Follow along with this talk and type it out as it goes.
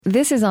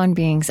This is On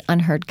Being's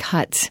Unheard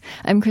Cuts.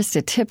 I'm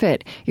Krista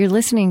Tippett. You're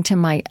listening to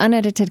my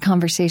unedited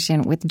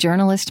conversation with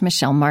journalist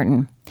Michel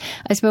Martin.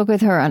 I spoke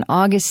with her on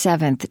August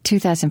 7th,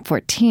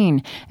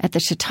 2014, at the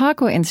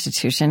Chautauqua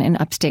Institution in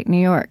upstate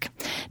New York.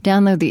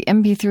 Download the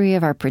MP3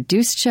 of our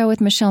produced show with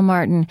Michel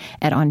Martin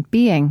at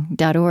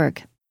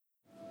onbeing.org.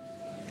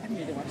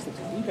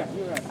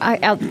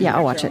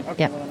 I'll watch it.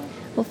 Yeah.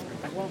 Well,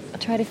 I'll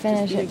try to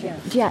finish it.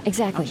 Yeah,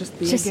 exactly.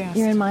 Just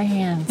you're in my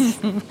hands.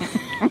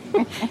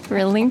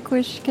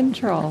 Relinquish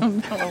control.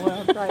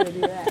 I'll try to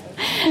do that.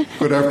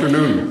 Good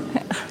afternoon.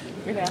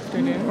 Good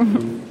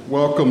afternoon.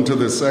 Welcome to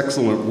this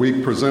excellent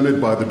week presented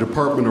by the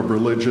Department of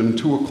Religion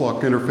 2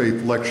 o'clock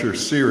Interfaith Lecture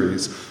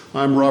Series.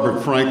 I'm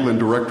Robert Franklin,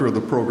 Director of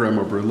the Program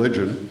of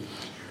Religion,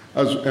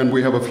 and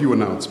we have a few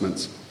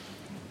announcements.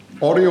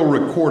 Audio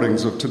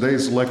recordings of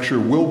today's lecture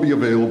will be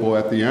available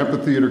at the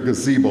Amphitheater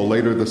Gazebo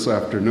later this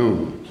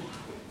afternoon.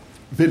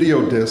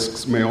 Video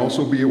discs may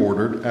also be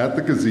ordered at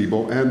the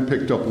gazebo and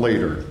picked up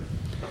later.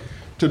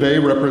 Today,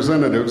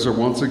 representatives are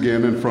once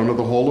again in front of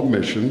the Hall of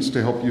Missions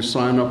to help you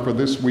sign up for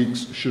this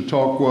week's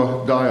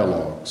Chautauqua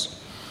Dialogues,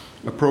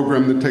 a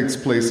program that takes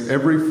place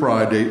every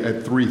Friday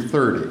at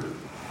 3:30.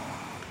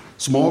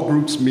 Small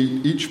groups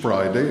meet each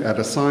Friday at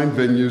assigned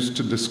venues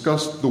to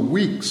discuss the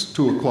week's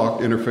 2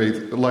 o'clock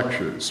interfaith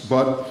lectures,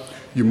 but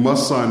you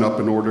must sign up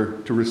in order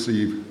to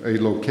receive a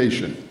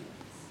location.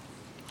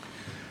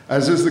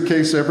 As is the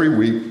case every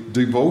week,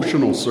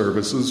 devotional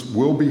services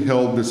will be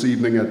held this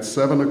evening at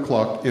 7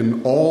 o'clock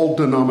in all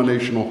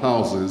denominational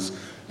houses,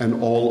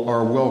 and all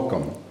are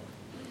welcome.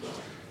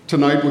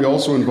 Tonight, we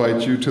also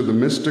invite you to the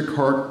Mystic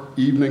Heart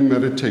Evening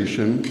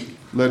Meditation,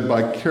 led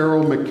by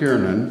Carol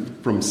McKiernan,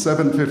 from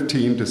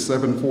 7:15 to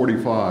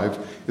 7:45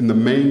 in the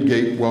Main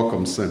Gate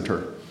Welcome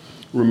Center.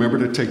 Remember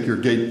to take your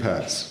gate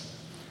pass.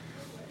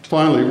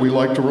 Finally, we'd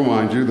like to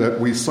remind you that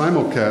we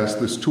simulcast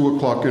this 2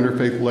 o'clock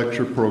Interfaith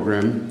Lecture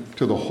program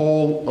to the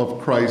Hall of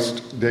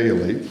Christ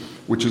daily,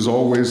 which is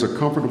always a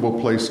comfortable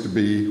place to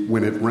be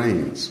when it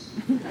rains.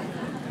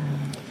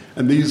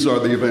 And these are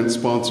the events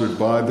sponsored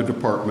by the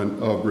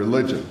Department of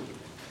Religion.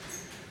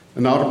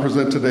 And now to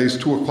present today's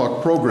 2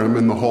 o'clock program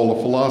in the Hall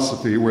of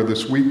Philosophy, where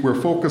this week we're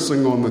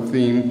focusing on the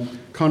theme,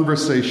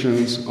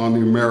 Conversations on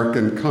the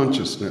American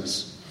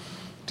Consciousness.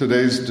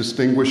 Today's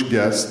distinguished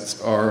guests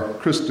are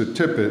Krista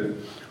Tippett,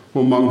 who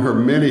among her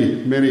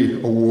many, many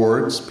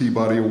awards,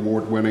 Peabody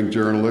Award-winning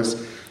journalist,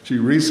 she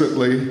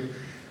recently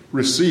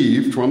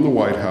received from the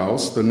White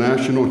House the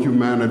National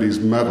Humanities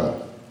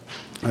Medal.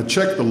 I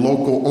checked the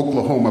local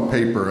Oklahoma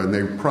paper, and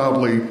they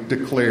proudly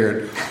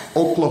declared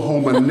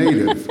Oklahoma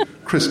native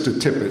Krista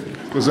Tippett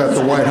was at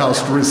the White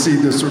House to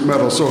receive this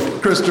medal. So,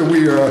 Krista,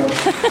 we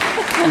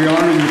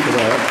honor you for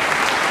that.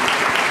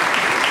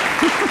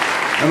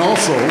 And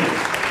also,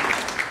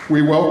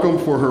 we welcome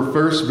for her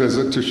first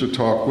visit to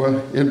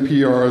Chautauqua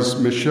NPR's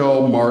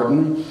Michel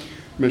Martin.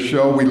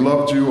 Michel, we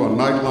loved you on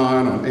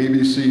Nightline, on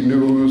ABC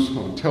News,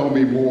 on Tell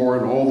Me More,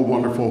 and all the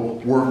wonderful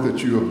work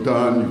that you have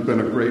done. You've been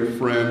a great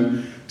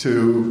friend to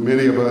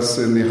many of us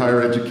in the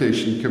higher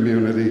education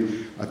community.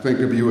 I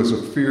think of you as a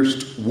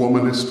fierce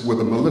womanist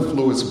with a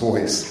mellifluous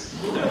voice,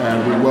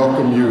 and we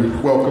welcome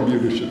you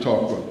to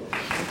Chautauqua.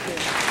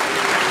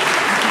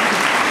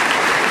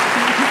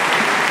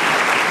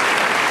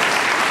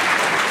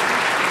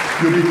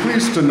 You'll be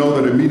pleased to know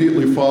that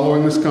immediately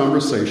following this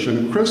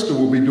conversation, Krista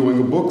will be doing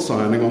a book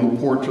signing on the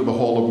porch of the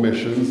Hall of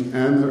Missions,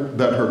 and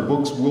that her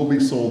books will be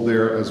sold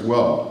there as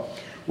well.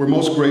 We're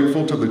most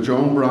grateful to the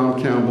Joan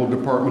Brown Campbell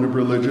Department of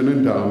Religion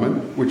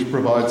Endowment, which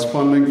provides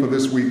funding for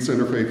this week's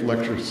Interfaith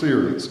Lecture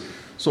Series.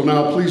 So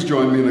now please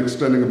join me in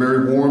extending a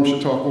very warm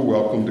Chautauqua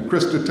welcome to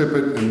Krista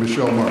Tippett and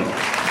Michel Martin.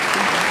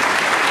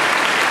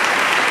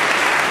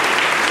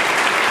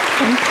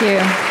 Thank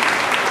you.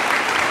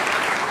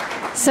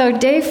 So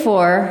day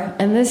 4,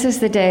 and this is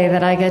the day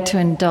that I get to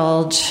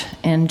indulge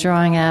in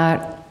drawing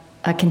out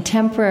a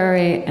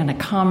contemporary and a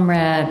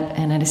comrade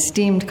and an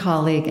esteemed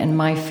colleague in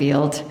my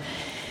field,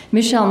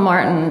 Michel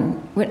Martin,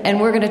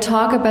 and we're going to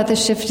talk about the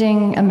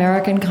shifting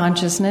American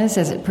consciousness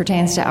as it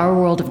pertains to our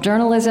world of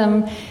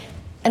journalism,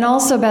 and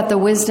also about the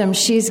wisdom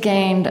she's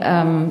gained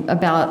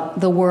about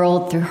the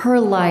world through her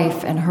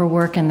life and her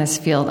work in this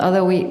field.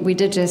 Although we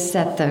did just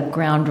set the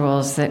ground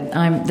rules that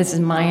this is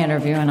my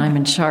interview and I'm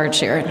in charge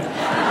here.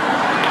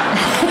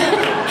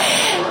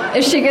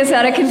 If she gets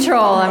out of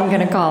control, I'm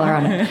going to call her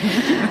on it.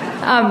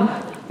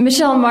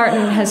 Michel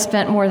Martin has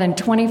spent more than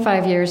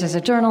 25 years as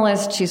a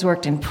journalist. She's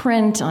worked in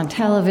print, on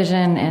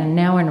television, and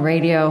now in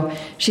radio.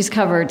 She's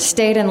covered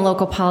state and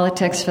local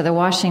politics for the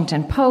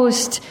Washington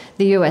Post,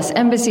 the U.S.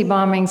 Embassy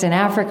bombings in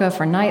Africa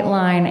for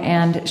Nightline,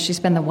 and she's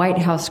been the White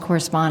House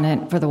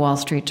correspondent for the Wall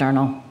Street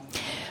Journal.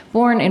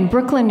 Born in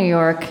Brooklyn, New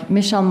York,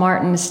 Michel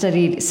Martin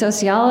studied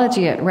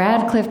sociology at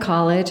Radcliffe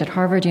College at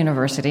Harvard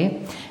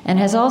University and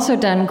has also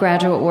done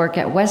graduate work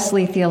at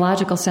Wesley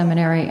Theological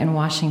Seminary in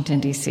Washington,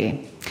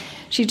 D.C.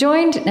 She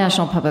joined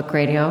National Public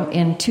Radio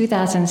in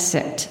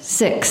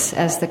 2006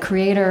 as the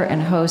creator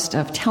and host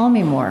of Tell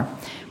Me More,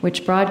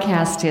 which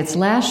broadcast its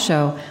last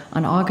show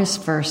on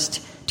August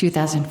 1st,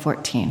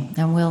 2014.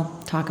 And we'll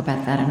talk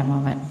about that in a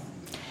moment.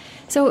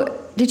 So,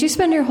 did you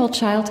spend your whole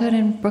childhood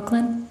in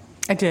Brooklyn?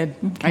 I did.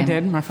 Okay. I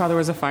did. My father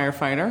was a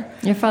firefighter.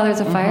 Your father's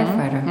a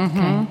firefighter.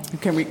 Mm-hmm.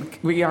 Okay.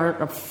 We are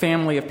a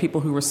family of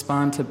people who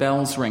respond to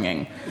bells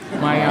ringing.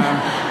 My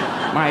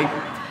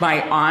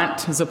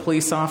aunt is a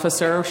police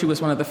officer. She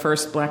was one of the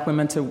first black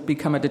women to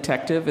become a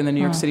detective in the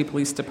New York City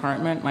Police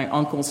Department. My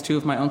uncles, two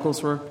of my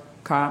uncles were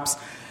cops.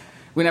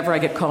 Whenever I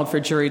get called for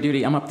jury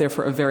duty, I'm up there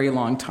for a very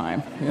long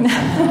time.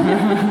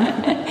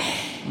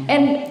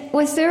 And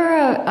was there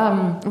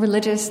a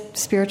religious,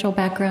 spiritual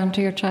background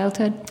to your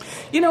childhood?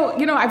 You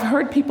know, I've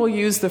heard people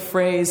use the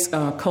phrase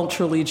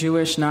culturally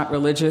Jewish, not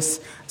religious.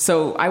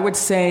 So I would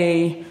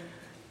say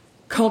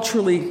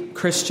culturally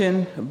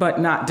Christian, but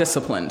not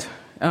disciplined.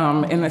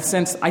 In a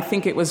sense, I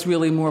think it was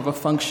really more of a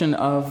function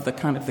of the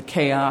kind of the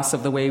chaos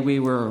of the way we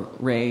were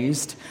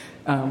raised.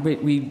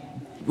 We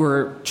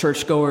were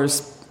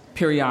churchgoers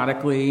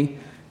periodically,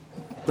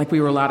 like we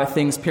were a lot of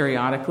things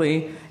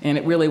periodically, and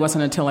it really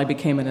wasn't until I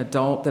became an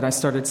adult that I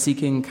started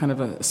seeking kind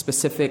of a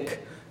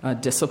specific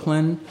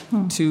discipline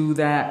to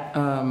that,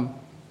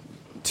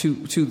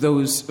 to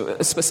those,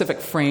 a specific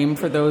frame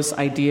for those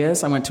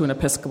ideas. I went to an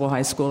Episcopal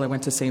high school. I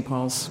went to St.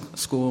 Paul's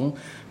School,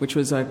 which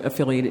was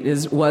affiliated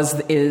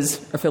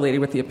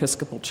with the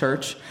Episcopal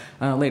Church.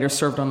 Later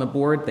served on the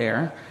board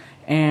there,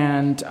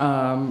 and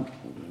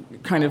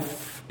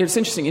it's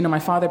interesting. You know, my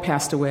father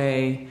passed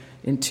away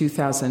in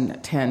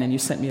 2010, and you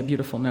sent me a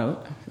beautiful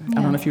note. Yeah.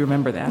 I don't know if you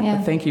remember that,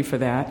 but thank you for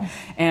that.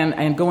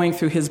 And going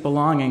through his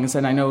belongings,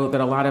 and I know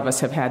that a lot of us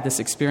have had this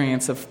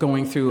experience of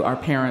going through our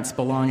parents'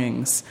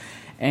 belongings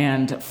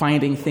and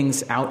finding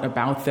things out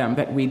about them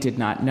that we did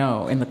not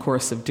know in the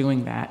course of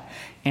doing that.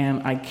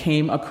 And I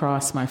came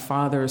across my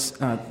father's,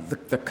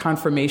 the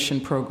confirmation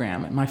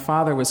program. My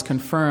father was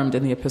confirmed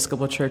in the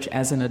Episcopal Church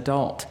as an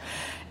adult.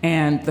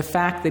 And the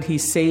fact that he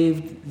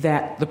saved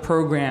the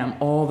program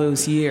all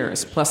those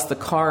years, plus the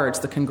cards,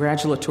 the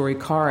congratulatory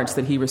cards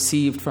that he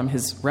received from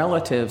his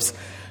relatives,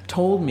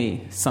 told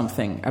me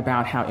something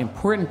about how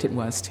important it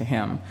was to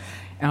him.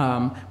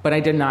 But I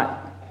did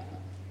not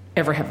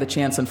ever have the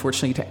chance,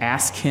 unfortunately, to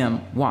ask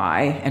him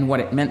why and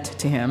what it meant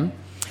to him.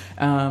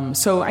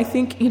 So I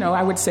think,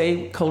 I would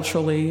say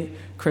culturally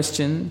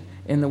Christian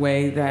in the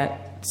way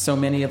that so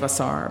many of us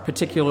are,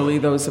 particularly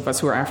those of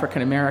us who are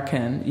African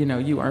American.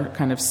 You are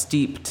kind of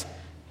steeped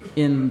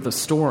in the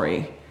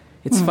story.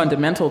 It's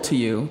fundamental to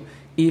you,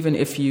 even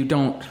if you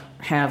don't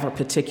have a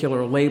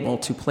particular label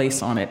to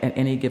place on it at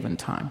any given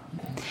time.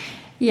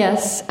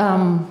 Yes,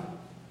 but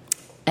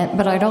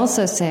I'd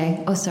also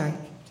say,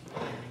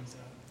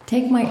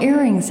 take my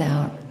earrings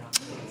out.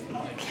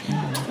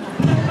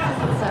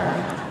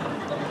 Sorry.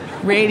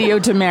 Radio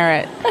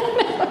demerit.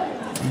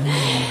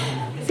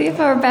 See, if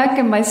I were back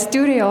in my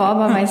studio all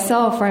by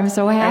myself, where I'm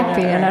so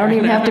happy, and I don't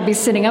even have to be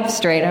sitting up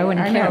straight, I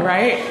wouldn't care. I know,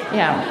 right?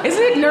 Yeah.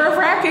 Isn't it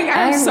nerve-wracking?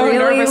 I'm so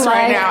really nervous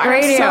right now.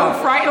 Radio. I'm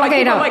so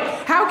frightened. Like,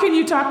 how can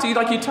you talk to you?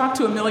 Like, you talk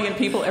to a million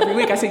people every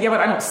week. I say, yeah, but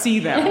I don't see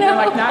them. They're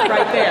like, not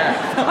right there.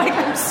 Like,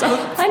 I'm so...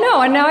 I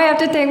know, and now I have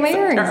to take my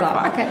earrings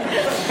off. Okay.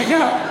 I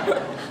know.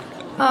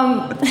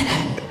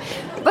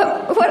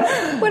 But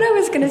what I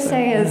was going to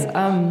say is...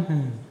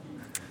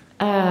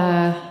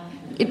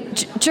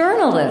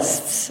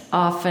 journalists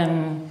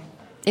often,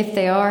 if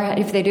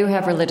they do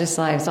have religious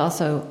lives,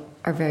 also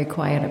are very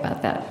quiet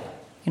about that.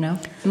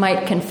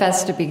 Might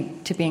confess to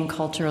being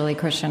culturally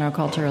Christian or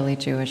culturally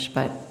Jewish,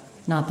 but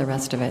not the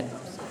rest of it.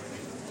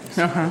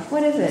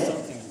 What is it?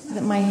 Is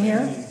it my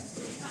hair?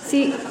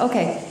 See,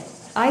 okay.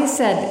 I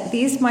said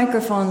these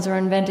microphones are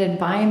invented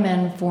by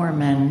men for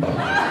men.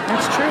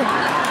 That's true.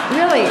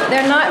 Really,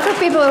 they're not for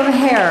people with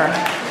hair.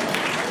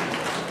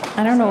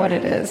 I don't know what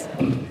it is.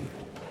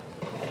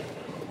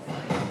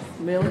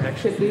 Really?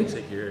 Actually, you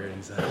take your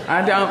earrings out.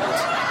 I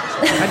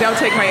don't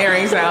take my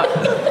earrings out.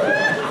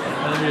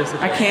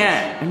 I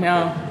can't.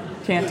 No,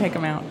 can't take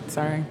them out.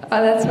 Sorry. Oh,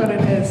 that's what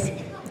it is.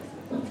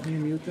 Can you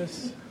mute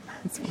this?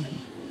 It's fine.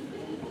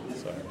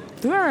 Sorry.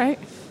 It's all right.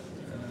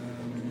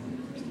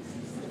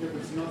 If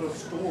it's not a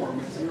storm,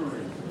 it's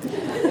earring.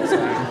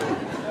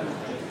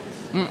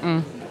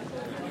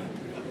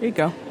 Here you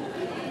go.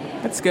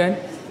 That's good.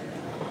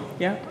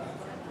 Yeah.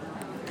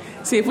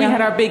 See, if we had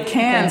our big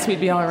cans,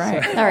 we'd be all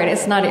right. All right,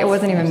 it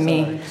wasn't even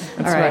me.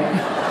 That's all right.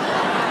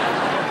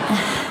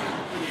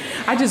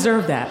 I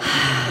deserve that.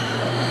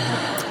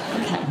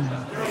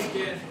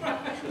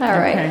 All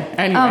right. Okay.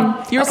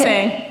 Anyway, you're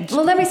saying...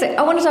 Well, let me say,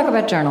 I want to talk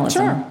about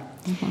journalism. Sure.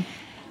 Mm-hmm.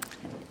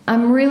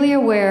 I'm really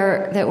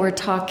aware that we're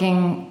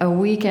talking a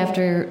week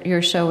after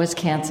your show was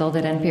canceled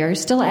at NPR. You're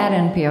still at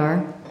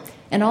NPR.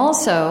 And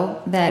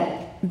also that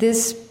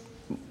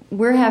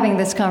we're having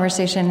this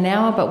conversation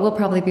now, but we'll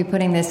probably be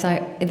putting this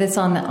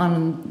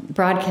on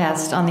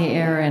broadcast on the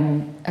air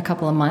in a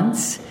couple of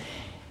months.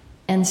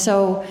 And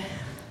so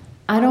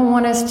I don't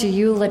want us to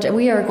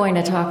we are going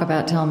to talk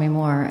about Tell Me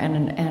More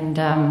and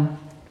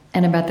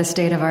about the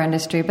state of our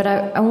industry, but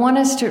I want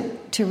us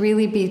to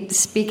really be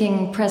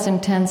speaking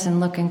present tense and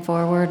looking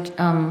forward,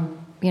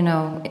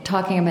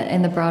 talking about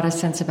in the broadest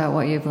sense about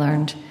what you've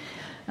learned.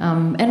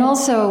 And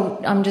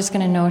also, I'm just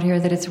going to note here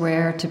that it's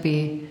rare to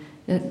be,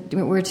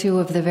 we're two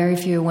of the very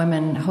few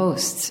women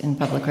hosts in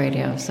public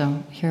radio,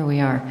 so here we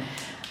are.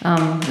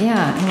 And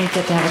we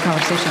get to have a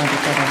conversation with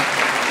each other.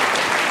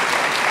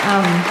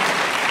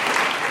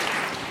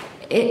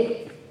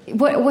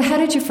 How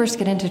did you first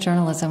get into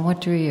journalism?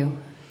 What drew you?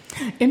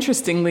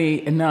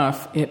 Interestingly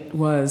enough, it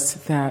was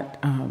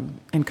that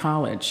in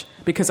college,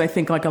 because I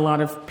think like a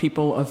lot of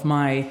people of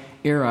my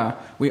era,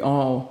 we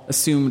all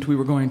assumed we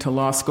were going to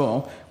law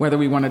school, whether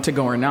we wanted to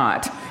go or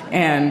not.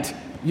 And,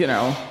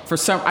 for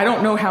some, I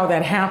don't know how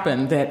that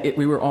happened, that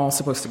we were all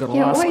supposed to go to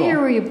law school. What year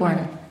were you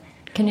born?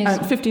 Can you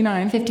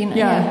 59. 59.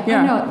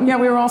 Yeah,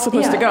 we were all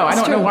supposed to go. I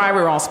don't know why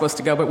we were all supposed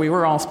to go, but we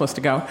were all supposed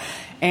to go.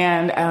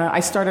 And I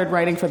started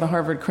writing for the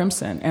Harvard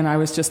Crimson, and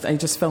I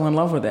just fell in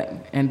love with it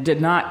and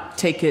did not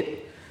take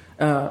it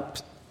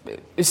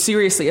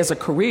seriously as a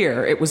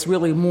career. It was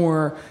really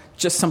more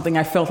just something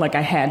I felt like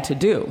I had to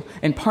do,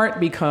 in part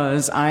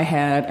because I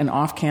had an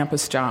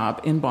off-campus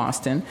job in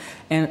Boston,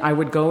 and I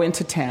would go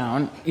into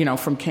town,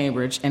 from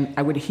Cambridge, and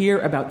I would hear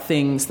about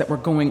things that were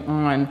going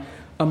on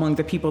among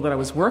the people that I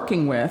was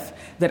working with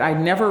that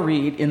I'd never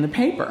read in the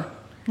paper.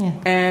 Yeah.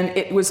 And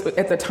it was,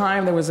 at the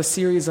time, there was a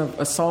series of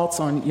assaults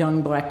on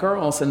young black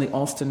girls in the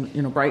Alston,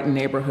 Brighton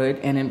neighborhood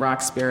and in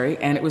Roxbury.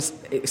 And it was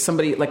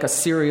somebody like a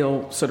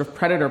serial sort of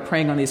predator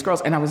preying on these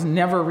girls. And I was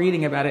never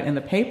reading about it in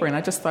the paper. And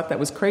I just thought that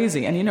was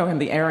crazy. And in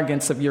the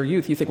arrogance of your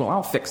youth, you think, well,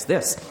 I'll fix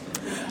this,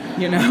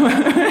 Yeah.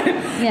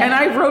 And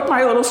I wrote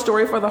my little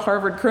story for the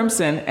Harvard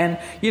Crimson. And,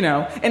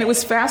 and it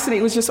was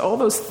fascinating. It was just all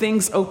those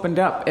things opened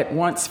up at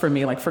once for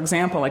me. Like, for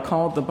example, I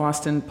called the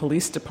Boston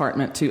Police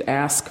Department to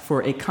ask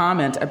for a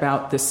comment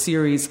about this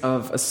series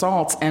of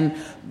assaults, and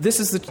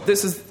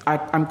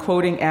I'm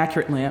quoting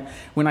accurately.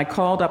 When I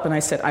called up and I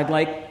said, I'd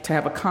like to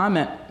have a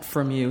comment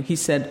from you, he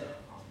said,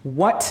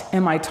 "What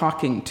am I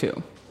talking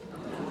to?"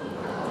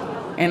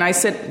 And I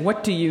said,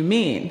 "What do you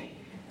mean?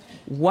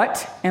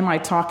 What am I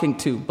talking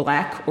to,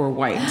 black or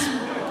white?"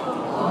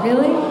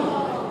 Really?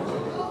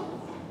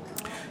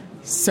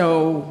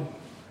 So,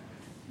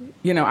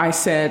 I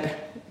said,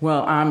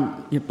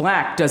 "Well, you're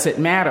black. Does it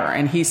matter?"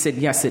 And he said,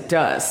 "Yes, it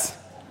does."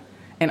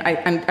 And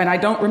I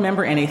don't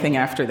remember anything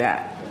after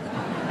that.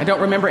 I don't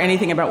remember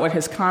anything about what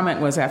his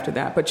comment was after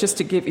that. But just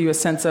to give you a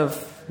sense of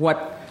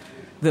what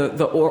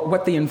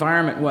the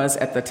environment was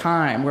at the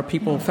time, where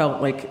people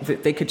felt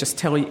like they could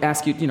just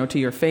ask you, to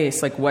your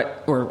face, like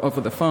what, or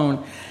over the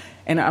phone.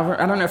 And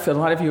I don't know if a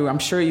lot of you, I'm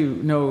sure you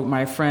know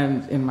my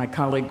friend and my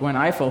colleague Gwen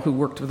Eiffel, who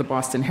worked with the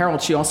Boston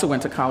Herald. She also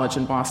went to college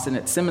in Boston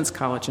at Simmons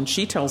College, and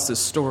she tells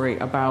this story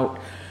about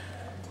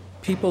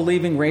people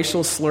leaving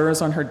racial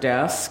slurs on her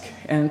desk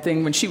and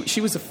thing when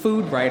she was a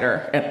food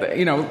writer at the,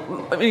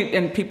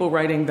 and people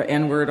writing the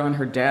N-word on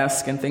her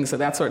desk and things of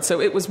that sort. So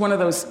it was one of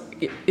those.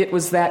 It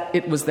was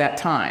that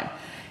time,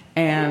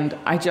 and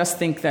I just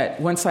think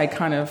that once I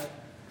kind of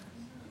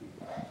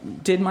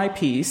did my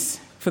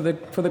piece for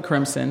the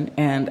Crimson,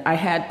 and I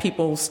had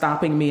people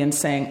stopping me and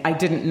saying, "I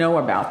didn't know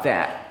about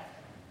that."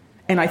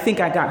 And I think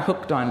I got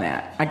hooked on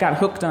that. I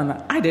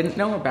didn't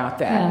know about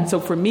that. Yeah.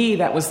 So for me,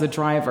 that was the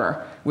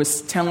driver,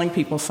 was telling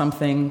people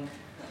something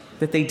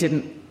that they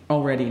didn't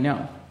already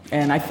know.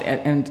 And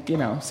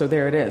so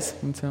there it is.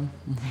 And so,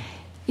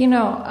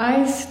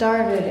 I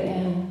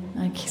started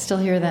I still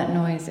hear that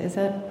noise. Is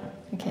that,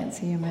 I can't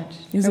see you much.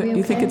 Is it? Okay?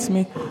 You think it's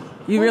me?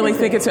 You really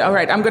think it's, all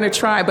right, I'm going to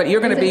try, but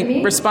you're going to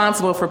be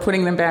responsible for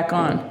putting them back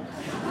on.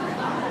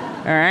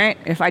 All right?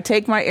 If I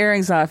take my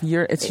earrings off,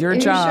 it's your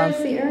job. Are you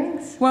sure it's the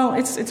earrings? Well,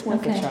 it's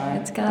worth a try.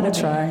 It's got to be.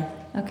 Try.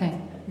 Okay.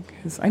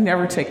 Because I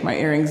never take my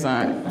earrings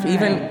on,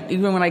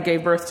 even when I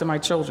gave birth to my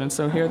children.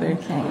 So here they.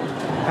 Okay.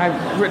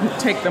 I wouldn't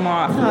take them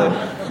off.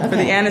 For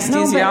the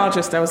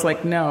anesthesiologist, I was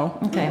like, no.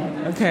 Okay.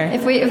 Okay.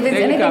 If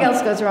anything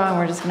else goes wrong,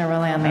 we're just going to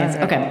rely on these.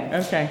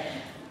 Okay.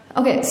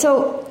 Okay.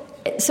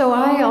 So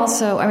I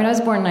also, I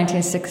was born in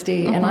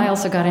 1960, and I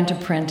also got into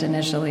print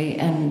initially.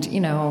 And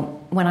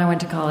when I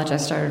went to college, I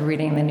started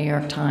reading the New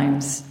York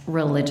Times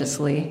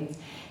religiously.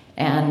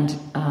 And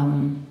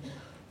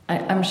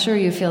I'm sure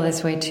you feel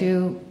this way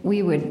too.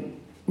 We would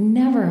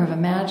never have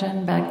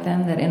imagined back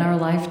then that in our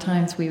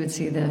lifetimes we would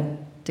see the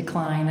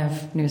decline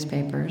of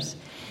newspapers.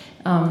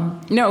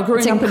 No,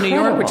 growing up in New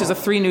York, which is a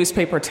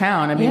 3-newspaper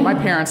town, my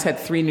parents had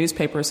 3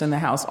 newspapers in the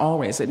house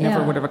always. It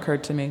never would have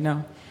occurred to me,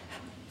 no.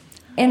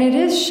 And it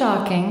is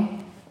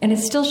shocking, and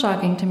it's still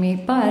shocking to me,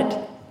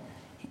 but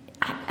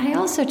I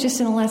also just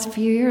in the last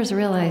few years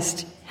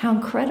realized how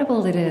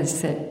incredible it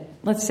is that,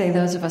 let's say,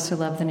 those of us who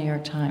love the New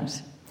York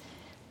Times,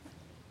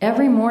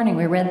 every morning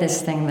we read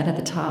this thing that at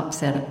the top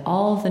said,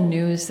 "All the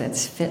news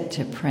that's fit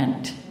to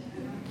print."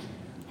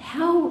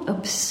 How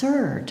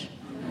absurd,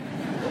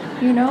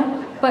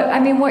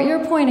 But, what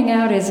you're pointing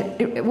out is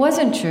it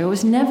wasn't true. It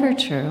was never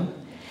true.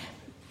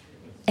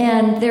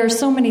 And there are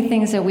so many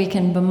things that we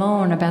can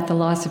bemoan about the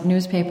loss of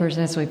newspapers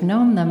as we've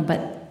known them,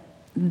 but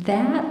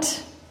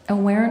that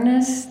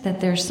awareness that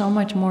there's so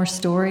much more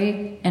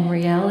story and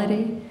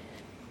reality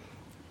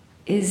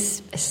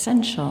is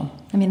essential.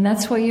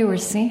 That's what you were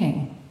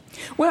seeing.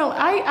 Well,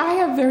 I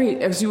have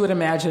as you would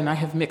imagine, I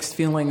have mixed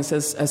feelings,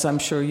 as I'm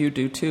sure you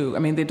do too. I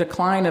mean, the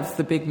decline of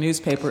the big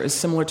newspaper is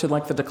similar to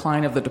like the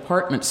decline of the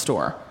department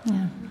store,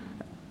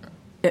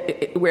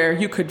 where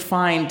you could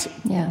find,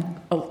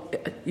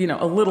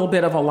 a little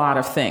bit of a lot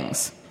of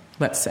things,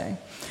 let's say.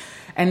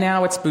 And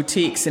now it's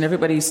boutiques, and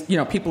everybody's,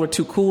 people are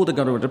too cool to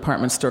go to a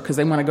department store because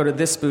they want to go to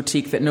this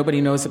boutique that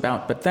nobody knows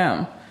about but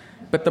them.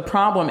 But the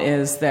problem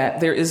is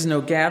that there is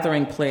no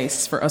gathering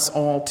place for us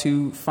all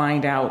to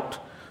find out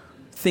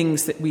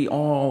things that we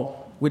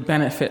all would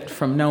benefit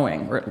from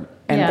knowing.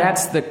 And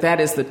that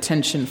is the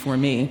tension for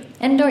me.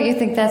 And don't you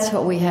think that's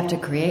what we have to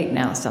create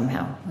now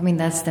somehow? I mean,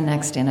 that's the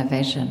next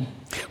innovation.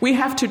 We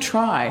have to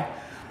try,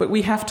 but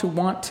we have to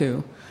want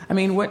to. I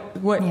mean,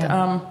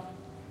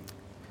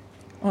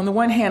 on the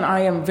one hand, I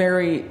am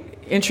very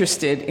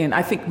interested in,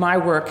 I think my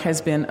work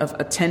has been of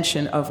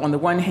attention of, on the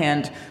one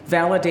hand,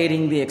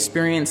 validating the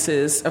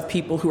experiences of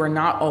people who are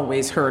not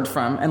always heard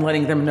from and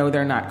letting them know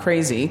they're not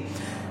crazy,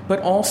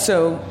 but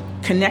also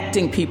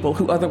connecting people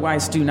who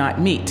otherwise do not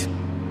meet.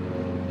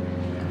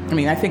 I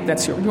mean, I think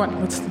that's shall we?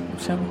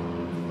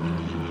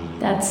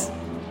 That's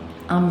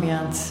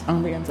ambiance.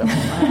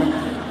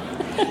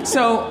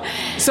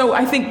 So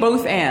I think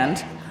both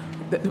and.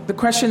 The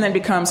question then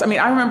becomes, I mean,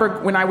 I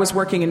remember when I was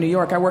working in New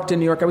York, I worked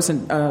in a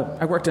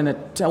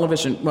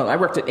television, I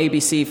worked at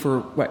ABC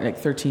for,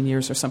 13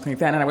 years or something like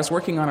that, and I was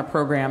working on a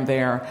program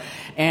there,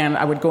 and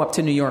I would go up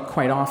to New York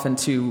quite often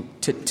to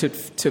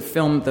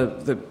film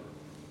the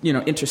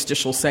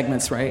interstitial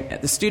segments,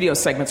 right? The studio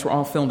segments were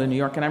all filmed in New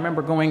York, and I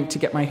remember going to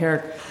get my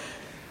hair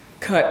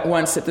cut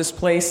once at this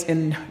place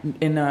in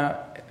a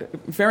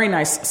very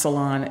nice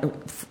salon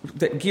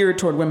that geared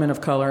toward women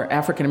of color,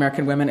 African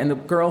American women, and the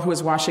girl who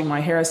was washing my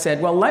hair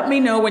said, "Well, let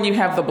me know when you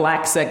have the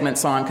black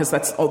segments on, because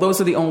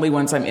those are the only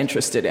ones I'm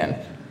interested in."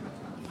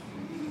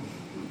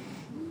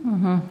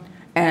 Mm-hmm.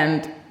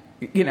 And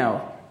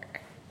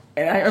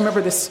I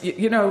remember this,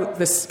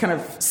 this kind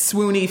of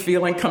swoony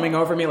feeling coming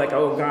over me, like,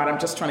 oh God, I'm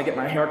just trying to get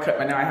my hair cut,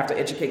 but now I have to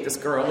educate this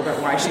girl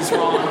about why she's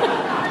wrong,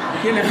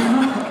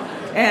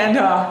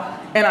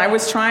 And I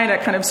was trying to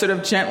kind of sort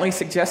of gently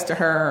suggest to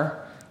her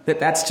that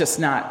that's just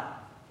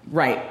not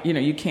right.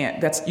 You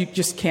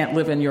just can't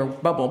live in your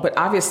bubble. But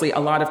obviously, a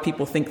lot of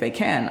people think they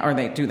can, or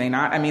do they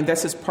not? I mean,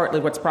 this is partly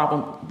the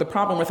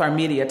problem with our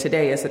media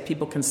today is that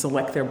people can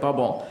select their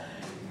bubble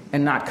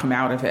and not come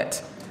out of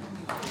it.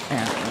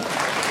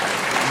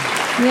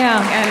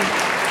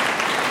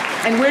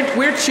 And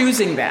we're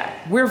choosing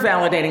that. We're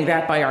validating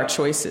that by our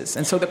choices.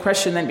 And so the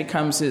question then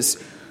becomes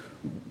is,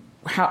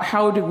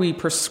 how do we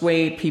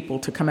persuade people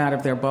to come out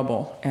of their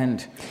bubble?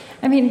 And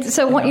I mean,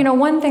 so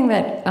one thing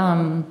that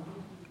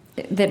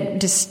that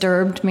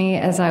disturbed me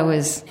as I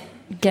was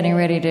getting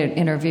ready to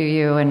interview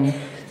you, and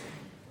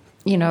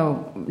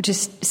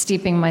just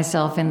steeping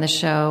myself in the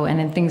show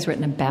and in things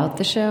written about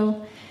the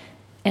show,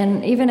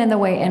 and even in the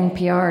way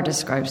NPR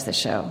describes the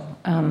show,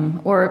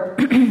 or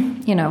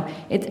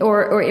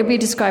it'd be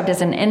described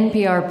as an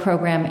NPR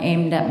program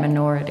aimed at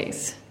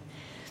minorities,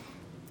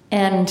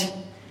 and.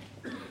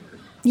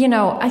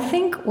 I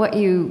think what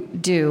you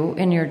do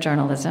in your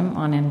journalism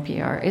on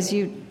NPR is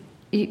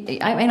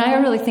I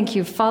really think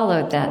you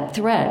followed that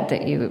thread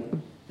that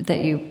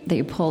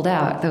you pulled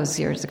out those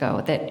years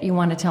ago, that you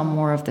want to tell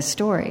more of the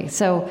story.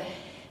 So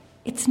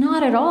it's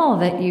not at all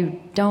that you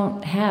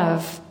don't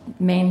have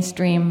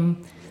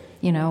mainstream,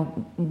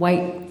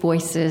 white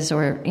voices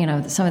or,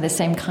 some of the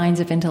same kinds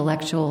of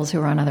intellectuals who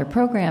are on other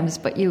programs,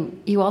 but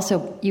you also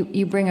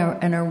bring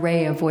an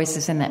array of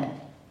voices in that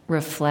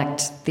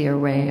reflect the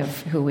array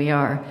of who we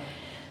are.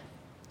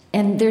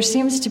 And there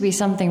seems to be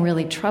something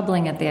really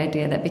troubling at the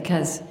idea that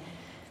because,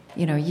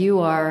 you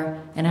are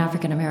an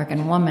African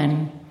American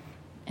woman,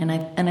 and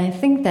I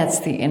think that's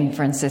the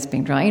inference that's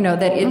being drawn,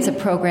 that it's a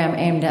program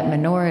aimed at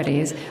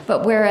minorities,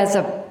 but whereas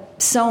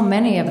so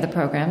many of the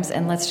programs,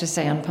 and let's just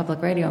say on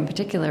public radio in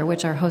particular,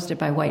 which are hosted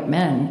by white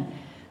men,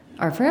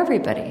 are for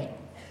everybody.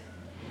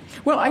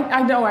 Well,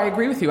 I know, I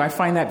agree with you. I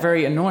find that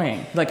very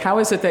annoying. Like, how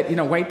is it that,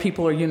 white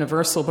people are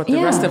universal, but the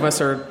rest of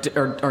us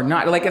are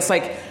not? Like, it's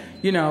like,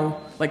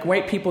 like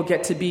white people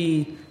get to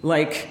be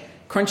like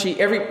crunchy,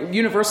 every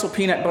universal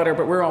peanut butter,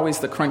 but we're always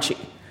the crunchy.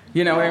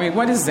 I mean,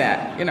 what is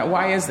that?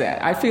 Why is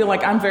that? I feel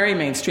like I'm very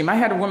mainstream. I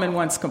had a woman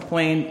once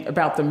complain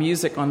about the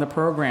music on the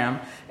program,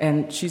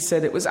 and she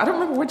said I don't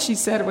remember what she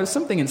said. It was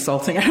something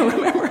insulting. I don't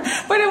remember.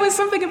 But it was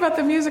something about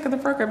the music of the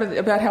program,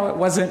 about how it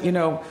wasn't,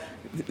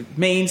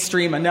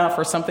 mainstream enough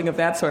or something of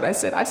that sort. I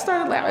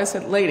started laughing. I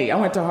said, lady, I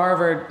went to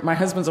Harvard. My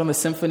husband's on the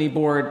symphony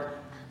board.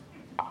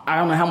 I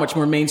don't know how much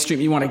more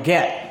mainstream you want to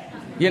get.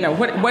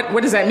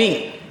 What does that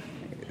mean?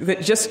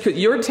 That just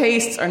your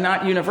tastes are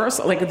not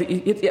universal. Like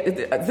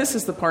this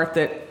is the part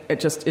that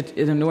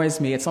it annoys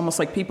me. It's almost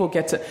like people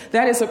get to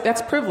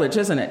that's privilege,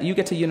 isn't it? You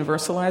get to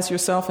universalize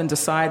yourself and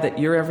decide that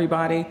you're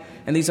everybody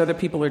and these other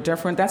people are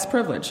different. That's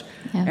privilege,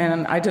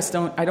 and I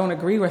don't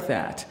agree with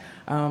that.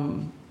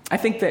 I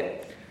think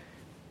that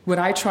what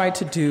I try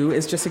to do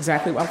is just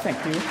exactly, well, thank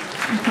you.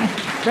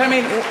 But I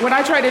mean, what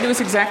I try to do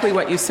is exactly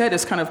what you said,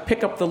 is kind of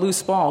pick up the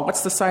loose ball.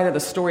 What's the side of the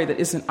story that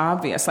isn't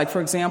obvious? Like,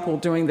 for example,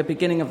 during the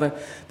beginning of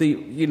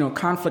the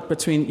conflict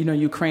between,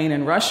 Ukraine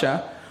and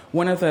Russia,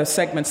 one of the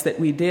segments that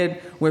we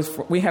did was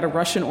we had a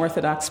Russian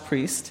Orthodox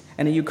priest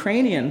and a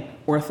Ukrainian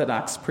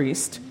Orthodox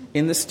priest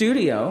in the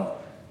studio,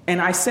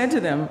 and I said to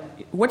them,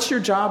 what's your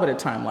job at a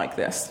time like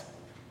this?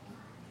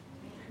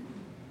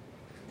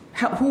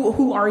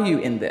 Who are you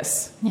in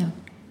this? Yeah.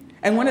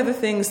 And one of the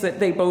things that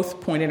they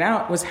both pointed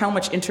out was how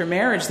much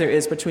intermarriage there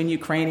is between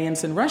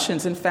Ukrainians and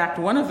Russians. In fact,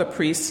 one of the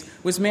priests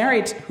was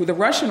married, the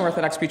Russian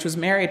Orthodox priest was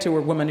married to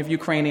a woman of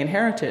Ukrainian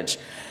heritage.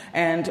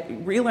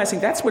 And realizing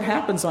that's what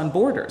happens on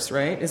borders,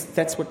 right?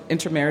 That's what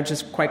intermarriage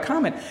is quite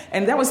common.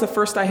 And that was the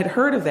first I had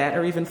heard of that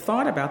or even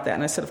thought about that.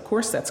 And I said, of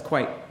course, that's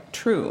quite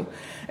true.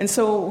 And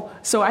so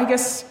I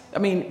guess,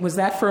 was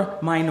that for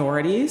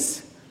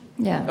minorities?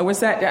 Yeah. Or was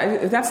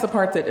that's the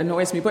part that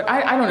annoys me. But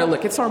I don't know.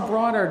 Look, it's our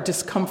broader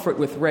discomfort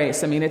with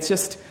race. It's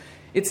just,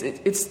 was it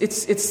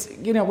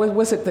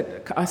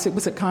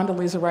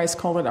Condoleezza Rice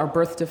called it our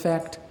birth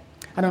defect?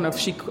 I don't know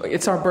if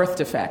it's our birth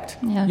defect.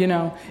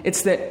 Yeah.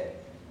 It's that,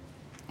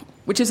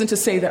 which isn't to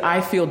say that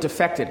I feel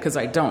defected, because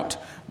I don't,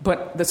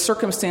 but the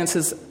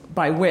circumstances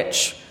by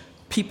which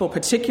people,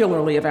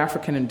 particularly of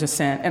African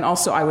descent, and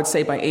also I would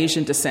say by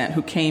Asian descent,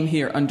 who came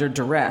here under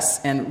duress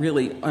and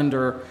really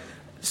under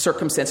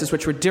circumstances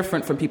which were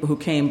different from people who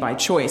came by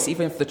choice,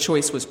 even if the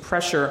choice was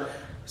pressure,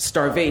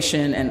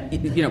 starvation,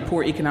 and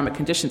poor economic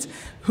conditions,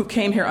 who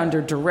came here under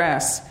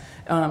duress,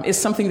 is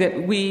something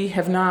that we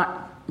have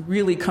not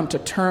really come to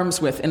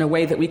terms with in a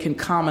way that we can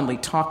commonly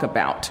talk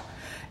about.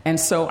 And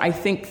so I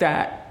think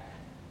that,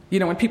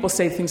 when people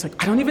say things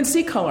like, I don't even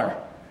see color,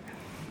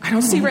 I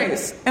don't see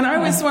race, and I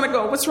always want to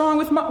go, what's wrong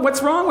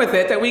with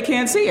it that we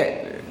can't see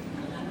it?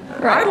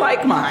 Right. I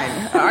like mine.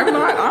 I'm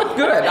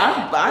good.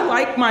 I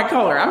like my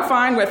color. I'm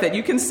fine with it.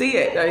 You can see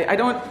it. I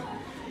don't.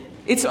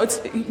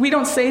 We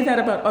don't say that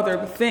about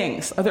other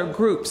things, other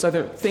groups,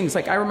 other things.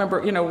 Like I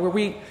remember, where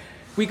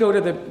we go to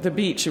the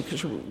beach.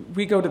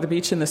 We go to the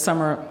beach in the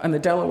summer on the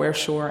Delaware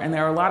shore, and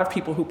there are a lot of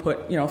people who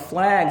put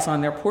flags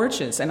on their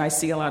porches, and I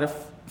see a lot of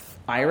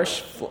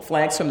Irish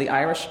flags from the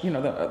Irish,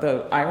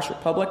 the Irish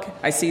Republic.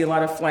 I see a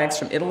lot of flags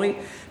from Italy.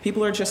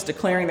 People are just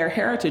declaring their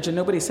heritage, and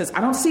nobody says, I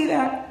don't see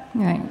that.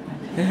 Right.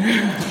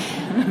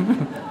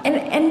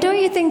 and don't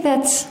you think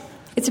it's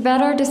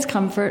about our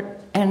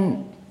discomfort,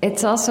 and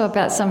it's also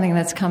about something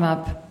that's come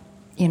up,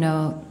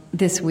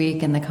 this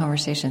week in the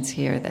conversations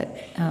here, that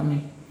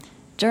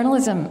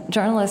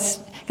journalists.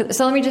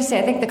 So let me just say,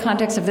 I think the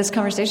context of this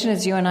conversation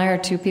is you and I are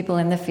two people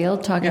in the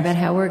field talking about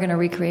how we're going to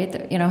recreate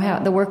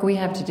the work we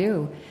have to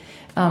do.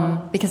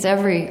 Because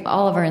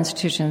all of our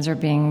institutions are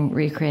being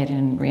recreated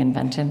and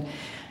reinvented.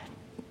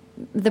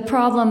 The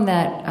problem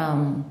that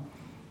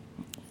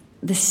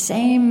the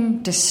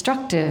same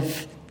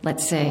destructive,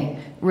 let's say,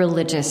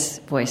 religious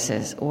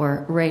voices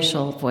or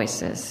racial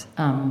voices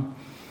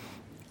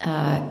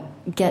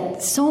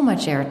get so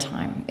much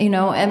airtime.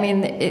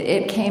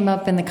 It came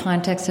up in the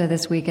context of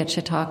this week at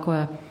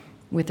Chautauqua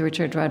with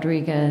Richard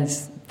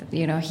Rodriguez.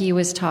 He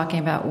was talking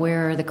about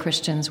where are the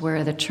Christians, where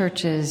are the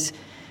churches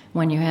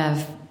when you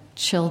have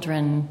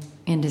children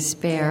in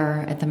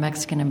despair at the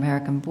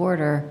Mexican-American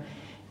border.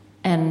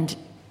 And,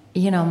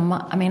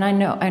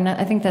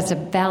 I think that's a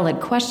valid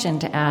question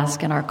to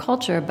ask in our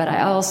culture, but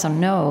I also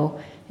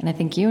know, and I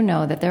think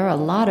that there are a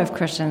lot of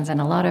Christians and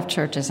a lot of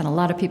churches and a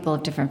lot of people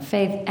of different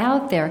faith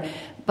out there,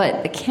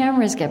 but the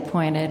cameras get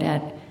pointed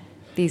at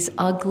these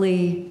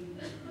ugly,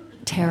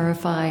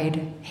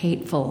 terrified,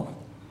 hateful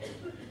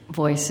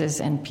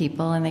voices and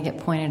people, and they get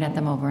pointed at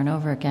them over and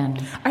over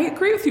again. I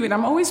agree with you, and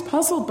I'm always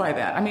puzzled by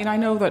that. I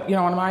know that,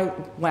 on my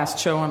last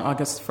show on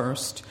August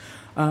 1st,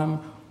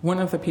 one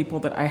of the people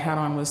that I had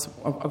on was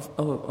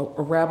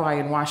a rabbi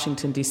in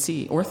Washington,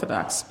 D.C.,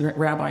 Orthodox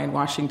rabbi in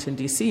Washington,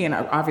 D.C., and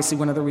obviously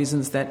one of the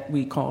reasons that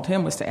we called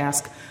him was to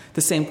ask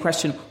the same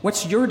question,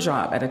 what's your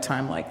job at a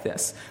time like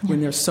this,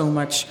 when there's so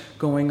much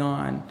going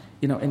on,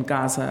 in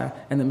Gaza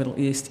and the Middle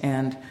East?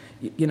 And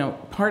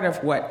part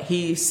of what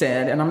he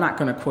said, and I'm not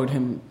going to quote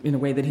him in a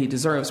way that he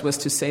deserves, was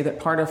to say that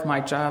part of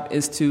my job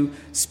is to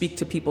speak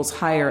to people's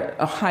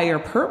a higher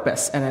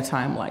purpose at a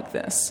time like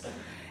this.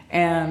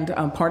 And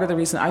part of the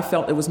reason I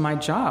felt it was my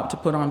job to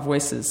put on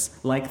voices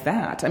like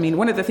that.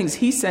 One of the things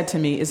he said to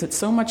me is that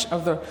so much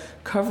of the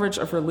coverage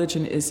of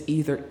religion is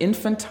either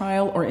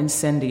infantile or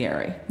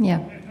incendiary. Yeah.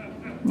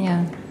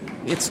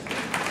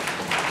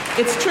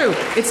 It's true.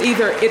 It's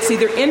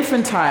either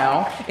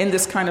infantile in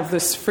this kind of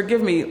this,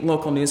 forgive me,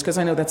 local news, because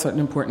I know that's an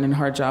important and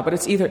hard job, but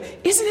it's either,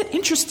 isn't it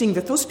interesting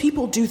that those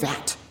people do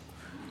that?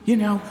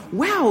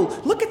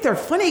 Wow, look at their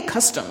funny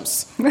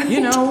customs, Or,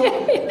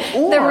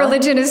 the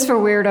religion is for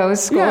weirdos,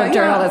 school of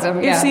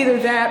journalism. It's either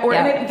that or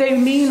they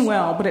mean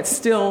well, but it's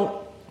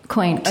still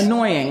quaint,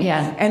 annoying.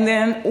 Yeah. And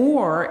then,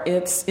 or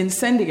it's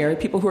incendiary,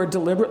 people who are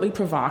deliberately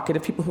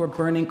provocative, people who are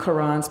burning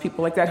Qurans,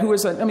 people like that,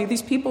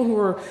 these people who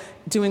are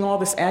doing all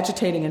this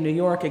agitating in New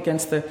York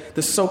against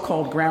the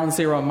so-called Ground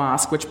Zero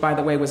mosque, which, by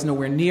the way, was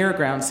nowhere near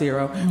Ground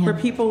Zero, were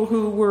people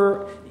who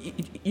were,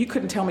 you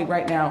couldn't tell me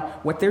right now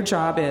what their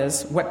job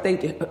is,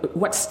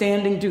 what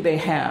standing do they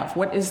have,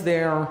 what is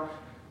their,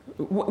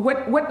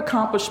 what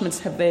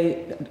accomplishments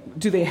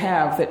do they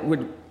have that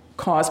would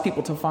cause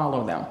people to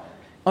follow them,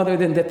 other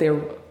than that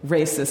they're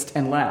racist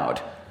and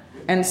loud.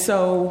 And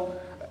so,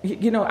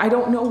 I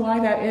don't know why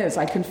that is.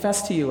 I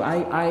confess to you,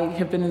 I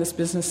have been in this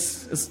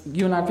business,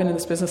 you and I have been in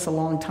this business a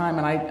long time,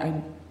 and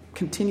I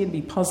continue to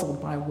be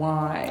puzzled by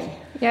why.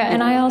 Yeah,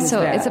 and I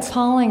also, it's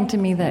appalling to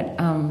me that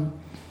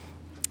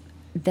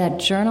that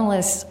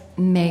journalists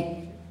make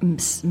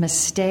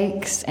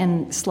mistakes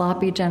and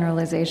sloppy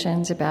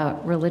generalizations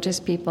about religious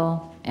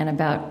people and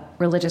about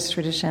religious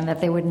tradition that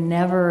they would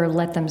never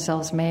let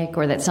themselves make,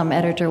 or that some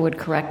editor would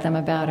correct them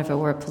about if it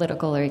were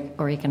political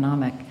or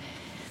economic.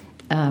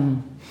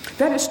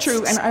 That is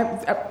true,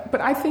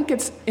 but I think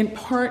it's in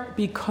part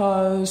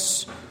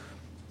because,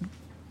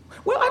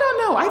 well, I don't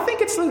know. I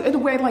think it's in a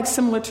way like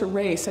similar to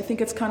race. I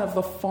think it's kind of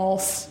the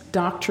false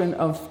doctrine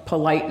of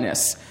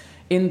politeness,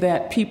 in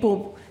that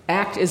people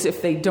act as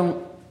if they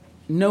don't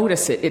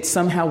notice it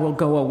somehow will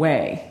go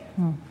away.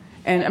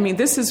 And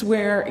this is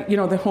where,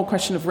 the whole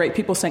question of race,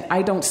 people saying,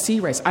 I don't see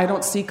race, I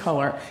don't see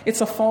color.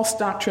 It's a false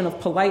doctrine of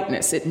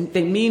politeness.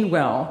 They mean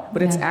well,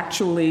 but it's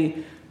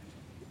actually,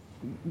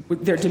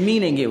 they're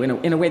demeaning you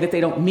in a way that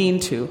they don't mean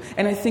to.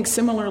 And I think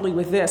similarly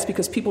with this,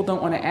 because people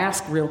don't want to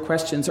ask real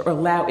questions or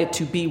allow it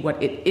to be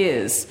what it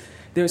is,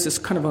 there's this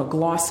kind of a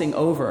glossing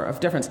over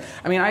of difference.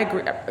 I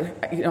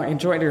agree. I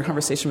enjoyed your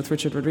conversation with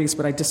Richard Rodriguez,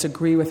 but I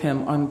disagree with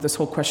him on this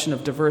whole question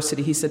of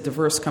diversity. He said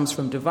diverse comes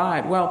from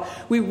divide. Well,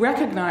 we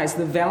recognize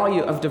the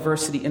value of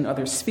diversity in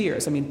other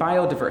spheres.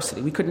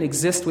 Biodiversity. We couldn't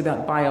exist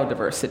without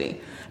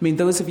biodiversity.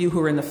 Those of you who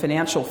are in the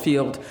financial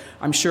field,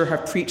 I'm sure,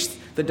 have preached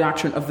the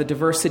doctrine of the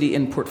diversity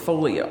in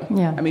portfolio.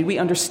 Yeah. We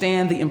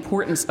understand the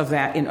importance of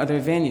that in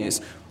other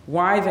venues.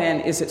 Why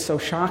then is it so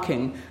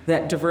shocking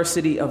that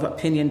diversity of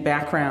opinion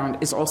background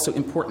is also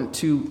important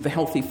to the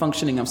healthy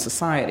functioning of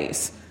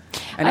societies?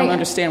 I don't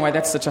understand why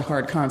that's such a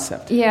hard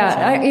concept.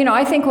 Yeah,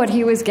 I think what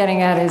he was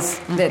getting at is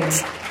that,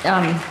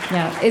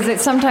 is that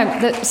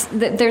sometimes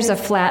that there's a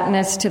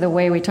flatness to the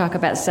way we talk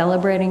about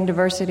celebrating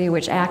diversity,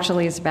 which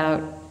actually is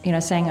about,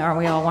 saying, aren't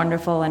we all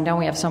wonderful and don't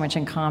we have so much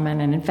in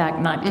common? And in fact,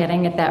 not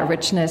getting at that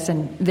richness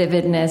and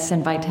vividness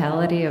and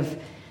vitality of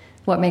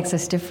what makes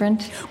us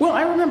different? Well,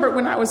 I remember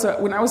when I was a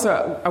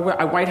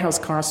White House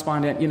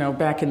correspondent,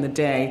 back in the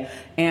day,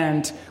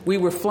 and we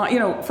were flying.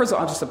 First of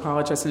all, I'll just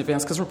apologize in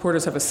advance because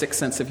reporters have a sick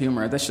sense of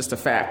humor. That's just a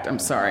fact. I'm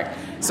sorry.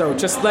 So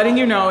just letting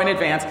you know in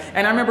advance.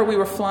 And I remember we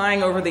were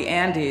flying over the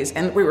Andes,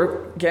 and we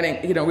were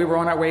getting, we were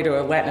on our way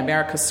to a Latin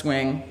America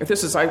swing.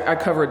 I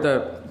covered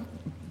the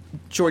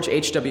George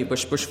H.W.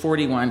 Bush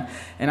 41,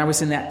 and I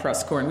was in that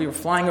press corps, and we were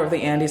flying over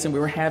the Andes, and we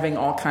were having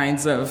all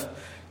kinds of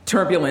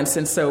turbulence,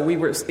 and so we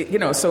were,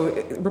 so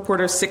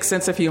reporters' sick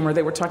sense of humor,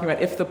 they were talking about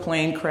if the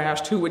plane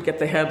crashed, who would get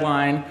the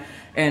headline,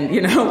 and,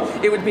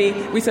 it would be,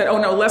 we said, oh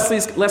no,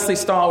 Leslie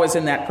Stahl was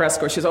in that press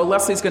corps. She said, oh,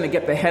 Leslie's going to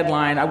get the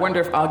headline. I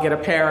wonder if I'll get a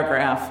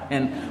paragraph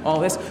and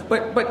all this.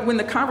 But when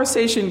the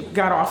conversation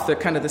got off the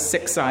kind of the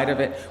sick side of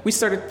it, we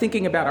started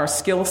thinking about our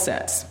skill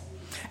sets.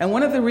 And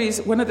one of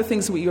the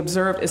things we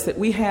observed is that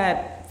we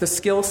had the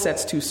skill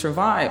sets to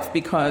survive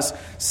because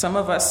some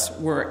of us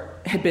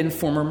had been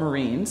former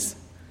Marines.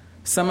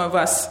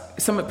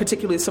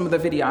 Particularly some of the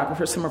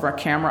videographers, some of our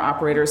camera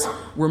operators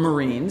were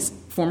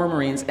former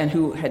Marines, and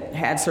who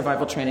had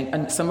survival training.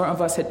 And some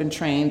of us had been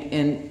trained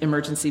in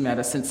emergency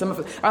medicine.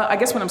 I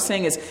guess what I'm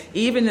saying is,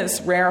 even this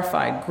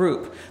rarefied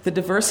group, the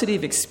diversity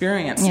of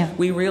experience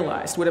we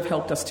realized would have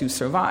helped us to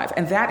survive.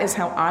 And that is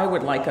how I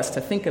would like us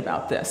to think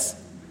about this.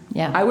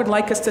 Yeah. I would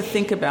like us to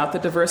think about the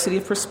diversity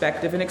of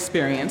perspective and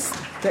experience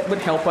that would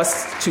help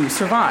us to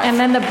survive. And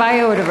then the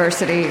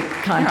biodiversity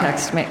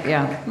context.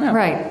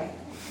 Right.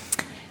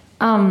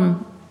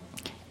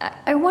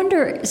 I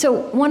wonder, so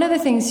one of the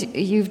things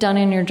you've done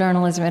in your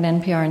journalism at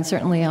NPR and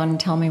certainly on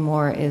Tell Me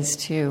More is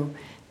to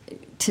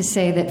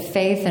say that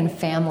faith and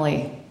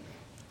family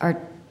are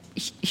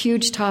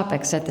huge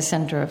topics at the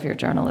center of your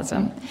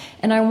journalism.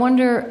 And I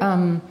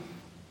wonder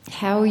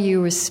how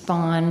you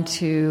respond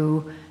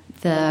to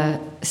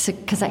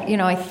because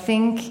I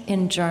think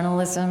in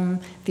journalism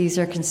these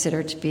are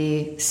considered to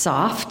be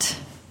soft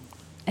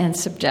and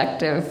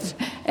subjective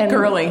and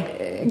girly.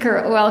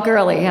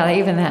 Girly, yeah,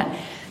 even that.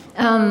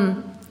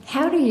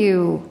 How do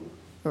you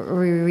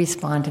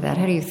respond to that?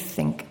 How do you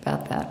think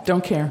about that?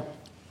 Don't care.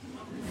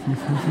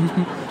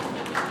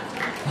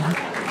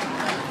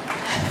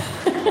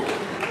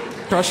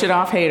 Brush it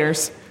off,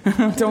 haters.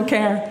 Don't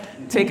care.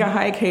 Take a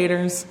hike,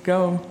 haters.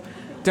 Go.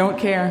 Don't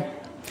care.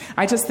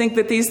 I just think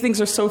that these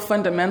things are so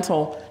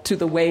fundamental to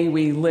the way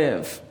we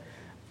live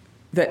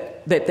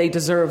that they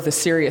deserve the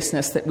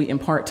seriousness that we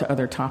impart to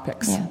other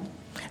topics. Yeah.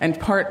 And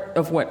part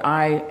of what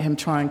I am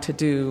trying to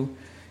do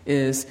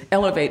is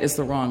elevate is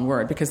the wrong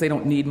word because they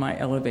don't need my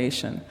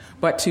elevation,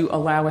 but to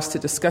allow us to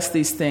discuss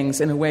these things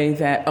in a way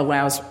that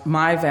allows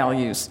my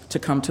values to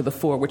come to the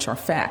fore, which are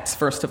facts,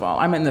 first of all.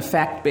 I'm in the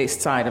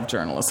fact-based side of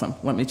journalism.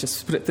 Let me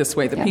just put it this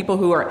way. The people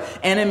who are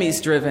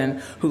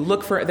enemies-driven, who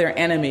look for their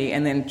enemy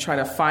and then try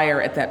to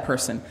fire at that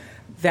person,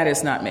 that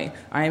is not me.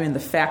 I am in the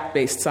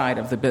fact-based side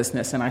of the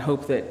business, and I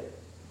hope that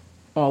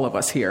all of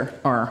us here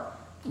are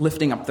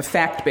lifting up the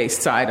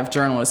fact-based side of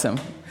journalism.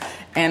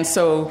 And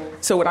so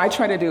what I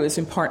try to do is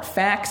impart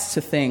facts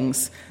to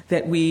things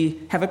that we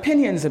have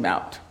opinions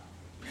about.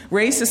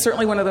 Race is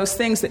certainly one of those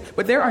things,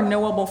 but there are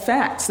knowable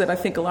facts that I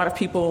think a lot of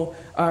people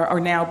are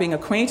now being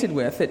acquainted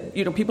with, that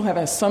people have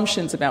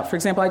assumptions about. For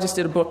example, I just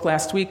did a book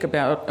last week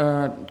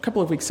a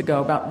couple of weeks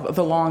ago, about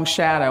the long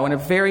shadow, and a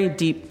very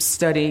deep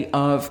study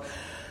of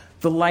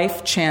the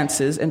life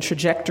chances and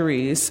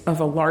trajectories of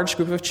a large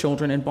group of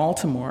children in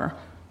Baltimore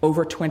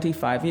over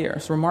 25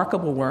 years.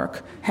 Remarkable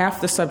work.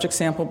 Half the subject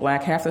sample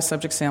black, half the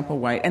subject sample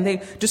white. And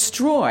they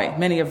destroy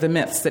many of the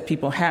myths that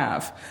people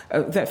have.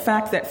 The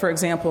fact that, for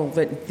example,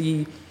 that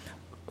the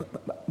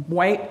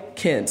white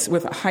kids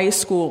with a high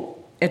school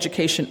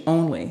education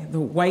only, the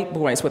white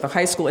boys with a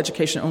high school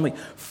education only,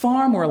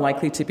 far more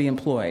likely to be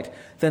employed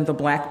than the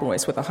black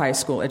boys with a high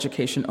school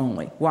education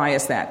only. Why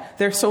is that?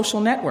 Their social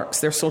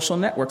networks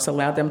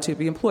allowed them to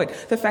be employed.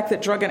 The fact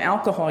that drug and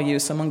alcohol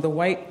use among the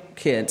white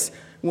kids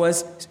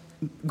was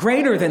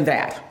greater than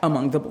that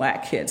among the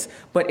black kids.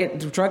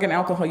 But drug and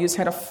alcohol use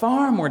had a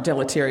far more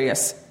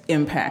deleterious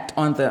impact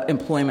on the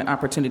employment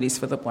opportunities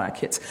for the black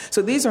kids.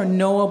 So these are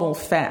knowable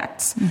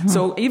facts. Mm-hmm.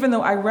 So even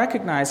though I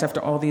recognize after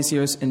all these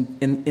years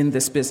in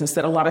this business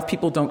that a lot of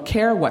people don't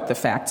care what the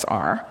facts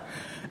are,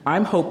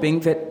 I'm hoping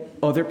that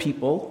other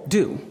people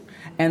do.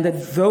 And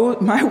that though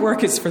my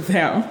work is for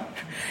them.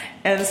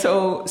 And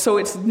so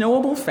it's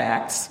knowable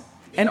facts.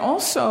 And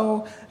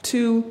also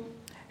to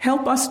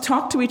help us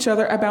talk to each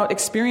other about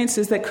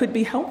experiences that could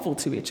be helpful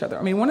to each other.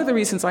 I mean, one of the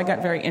reasons I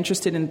got very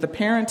interested in the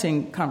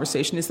parenting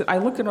conversation is that I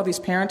look at all these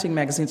parenting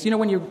magazines.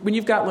 When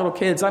you've got little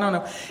kids, I don't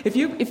know if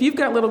you've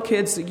got little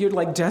kids, you're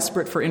like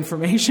desperate for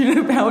information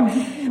about.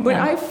 But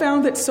I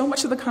found that so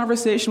much of the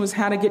conversation was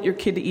how to get your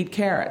kid to eat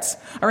carrots.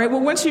 All right.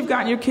 Well, once you've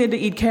gotten your kid to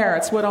eat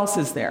carrots, what else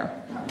is there?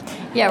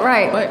 Yeah,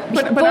 right.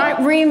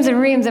 But reams and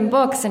reams and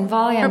books and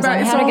volumes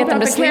on how to get them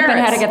to sleep and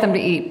how to get them to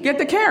eat. Get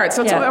the carrots.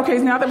 So okay,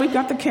 now that we've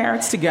got the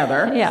carrots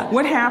together,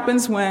 what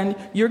happens when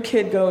your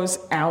kid goes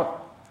out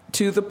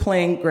to the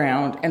playing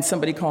ground and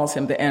somebody calls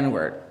him the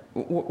N-word?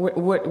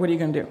 What are you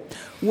going to do?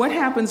 What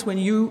happens when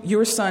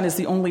your son is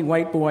the only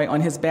white boy on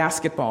his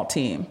basketball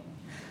team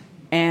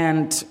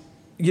and,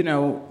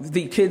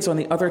 the kids on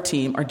the other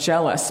team are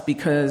jealous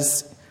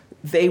because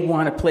they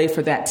want to play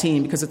for that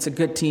team because it's a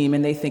good team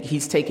and they think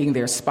he's taking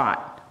their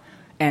spot,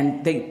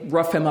 and they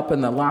rough him up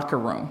in the locker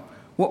room?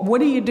 What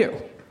do you do?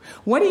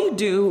 What do you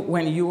do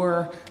when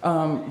you've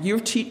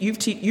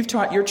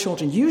taught your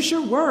children, use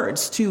your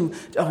words to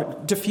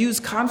diffuse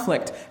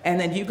conflict, and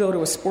then you go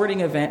to a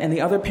sporting event and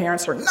the other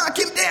parents are, knock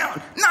him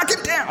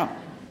down,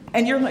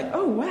 and you're like,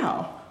 oh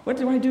wow, what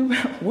do I do?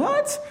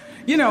 What?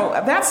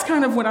 That's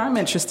kind of what I'm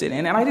interested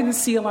in, and I didn't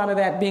see a lot of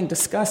that being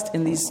discussed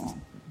in these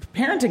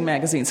parenting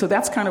magazine. So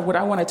that's kind of what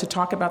I wanted to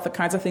talk about, the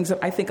kinds of things that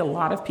I think a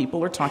lot of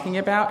people are talking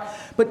about,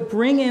 but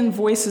bring in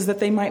voices that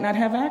they might not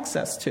have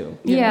access to.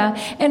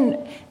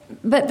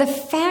 But the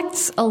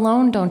facts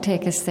alone don't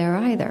take us there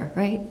either,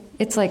 right?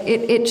 It's like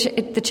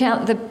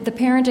the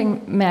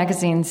parenting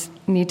magazines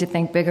need to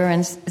think bigger,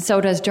 and so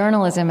does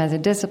journalism as a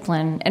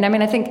discipline. And I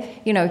mean, I think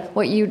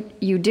what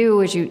you do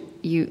is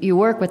you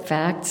work with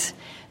facts,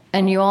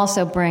 and you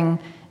also bring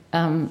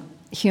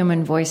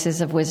human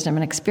voices of wisdom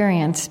and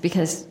experience,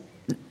 because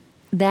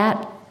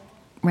that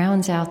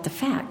rounds out the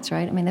facts,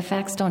 right? I mean, the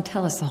facts don't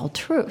tell us the whole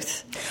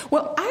truth.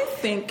 Well, I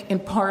think in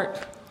part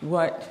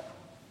what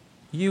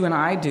you and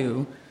I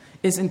do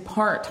is in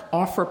part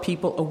offer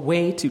people a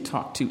way to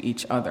talk to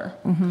each other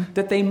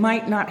that they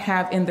might not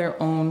have in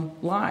their own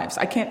lives.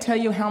 I can't tell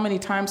you how many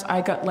times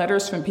I got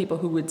letters from people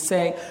who would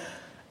say,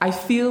 I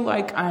feel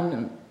like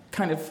I'm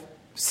kind of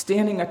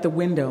standing at the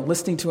window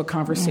listening to a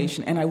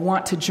conversation and I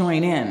want to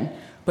join in,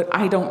 but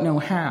I don't know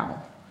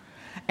how.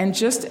 And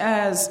just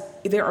as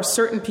there are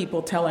certain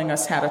people telling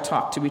us how to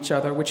talk to each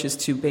other, which is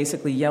to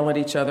basically yell at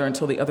each other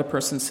until the other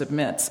person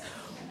submits,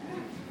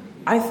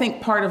 I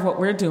think part of what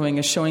we're doing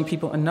is showing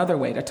people another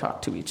way to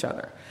talk to each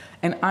other.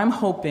 And I'm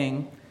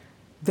hoping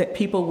that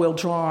people will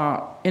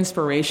draw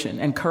inspiration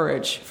and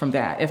courage from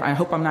that. I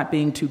hope I'm not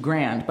being too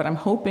grand, but I'm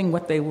hoping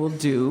what they will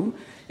do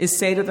is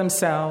say to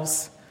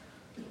themselves,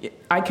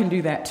 I can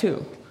do that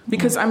too.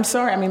 Because I'm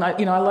sorry, I mean, I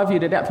love you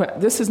to death, but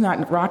this is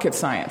not rocket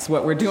science,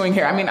 what we're doing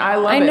here. I mean, I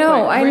love it. I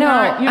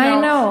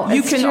know.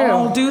 You can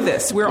all do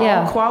this. We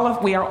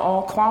are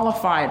all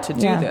qualified to do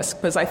this,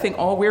 because I think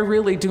all we're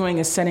really doing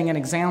is setting an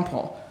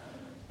example.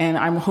 And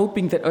I'm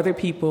hoping that other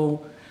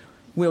people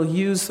will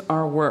use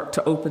our work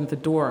to open the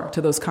door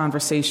to those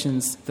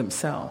conversations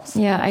themselves.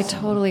 Yeah, I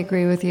totally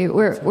agree with you.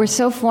 We're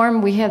so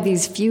formed, we have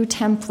these few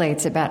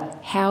templates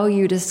about how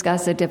you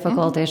discuss a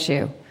difficult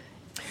issue.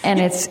 And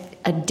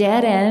a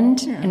dead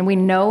end, and we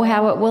know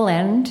how it will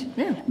end.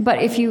 Yeah.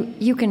 But if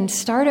you can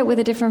start it with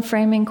a different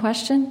framing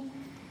question,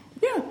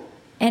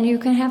 and you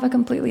can have a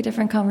completely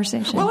different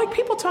conversation. Well, like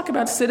people talk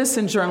about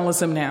citizen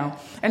journalism now,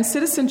 and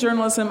citizen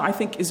journalism I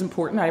think is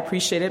important. I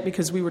appreciate it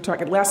because we were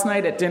talking last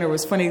night at dinner. It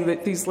was funny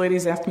that these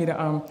ladies asked me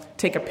to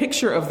take a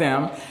picture of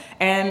them,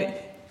 and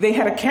they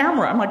had a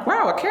camera. I'm like,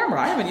 wow, a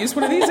camera. I haven't used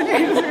one of these in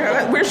years.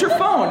 Where's your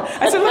phone?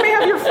 I said, let me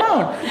have your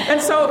phone.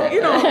 And so,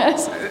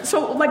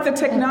 so like the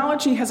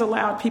technology has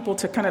allowed people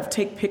to kind of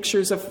take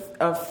pictures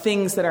of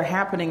things that are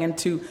happening and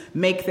to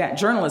make that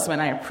journalism.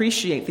 And I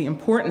appreciate the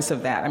importance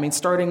of that. I mean,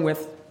 starting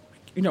with,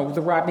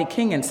 the Rodney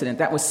King incident,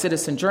 that was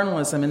citizen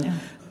journalism and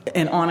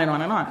on and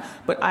on and on.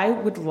 But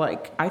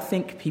I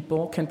think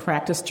people can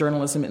practice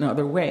journalism in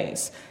other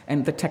ways.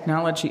 And the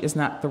technology is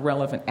not the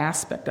relevant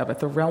aspect of it.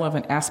 The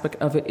relevant aspect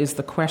of it is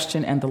the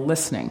question and the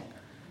listening.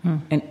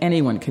 And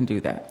anyone can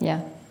do that.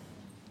 Yeah.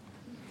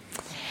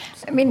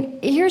 I mean,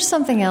 here's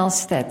something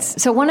else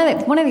so one of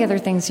the other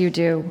things you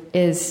do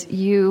is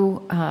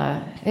because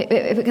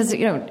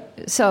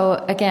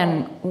so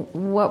again,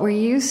 what we're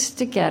used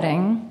to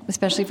getting,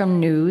 especially from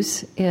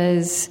news,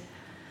 is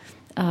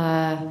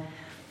the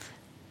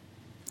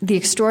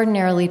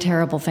extraordinarily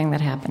terrible thing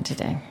that happened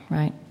today,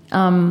 right?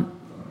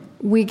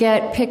 We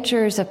get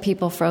pictures of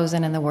people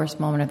frozen in the worst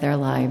moment of their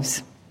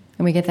lives,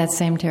 and we get that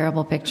same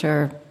terrible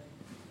picture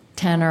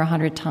 10 or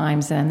 100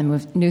 times, and then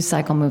the news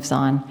cycle moves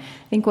on.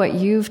 I think what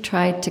you've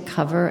tried to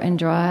cover and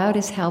draw out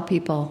is how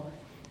people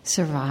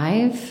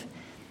survive,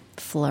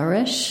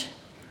 flourish,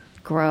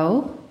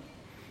 grow,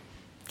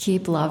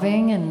 keep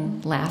loving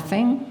and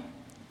laughing,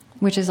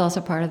 which is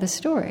also part of the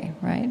story,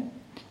 right?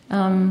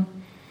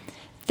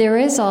 There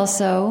is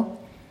also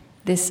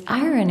this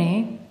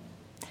irony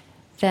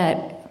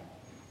that,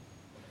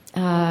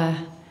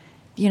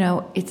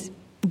 it's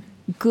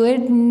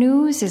good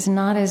news is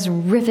not as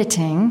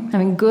riveting. I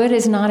mean, good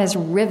is not as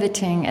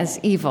riveting as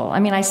evil. I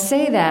mean, I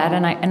say that,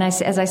 and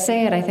as I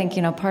say it, I think,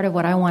 part of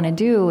what I want to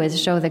do is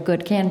show that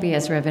good can be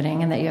as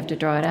riveting and that you have to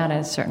draw it out in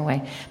a certain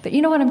way. But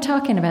you know what I'm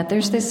talking about?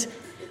 There's this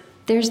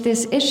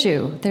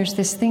issue. There's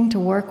this thing to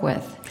work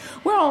with.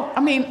 Well,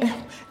 I mean,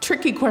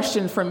 tricky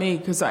question for me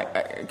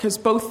because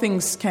both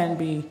things can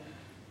be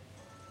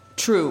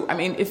true. I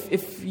mean,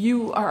 if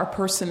you are a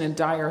person in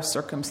dire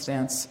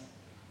circumstance,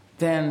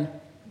 then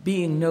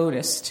being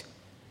noticed,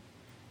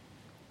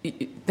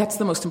 that's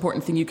the most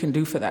important thing you can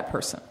do for that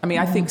person. I mean,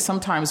 I think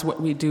sometimes what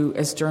we do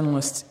as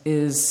journalists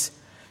is,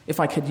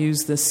 if I could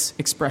use this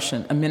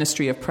expression, a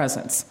ministry of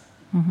presence.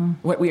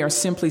 What we are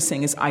simply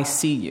saying is, I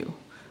see you.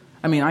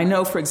 I mean, I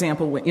know, for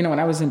example, when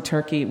I was in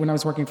Turkey, when I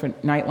was working for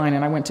Nightline,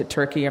 and I went to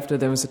Turkey after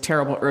there was a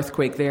terrible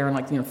earthquake there,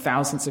 and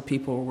thousands of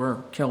people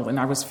were killed, and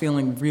I was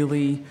feeling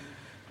really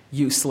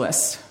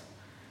useless.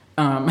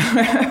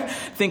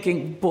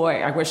 Thinking,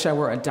 boy, I wish I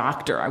were a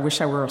doctor. I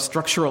wish I were a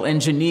structural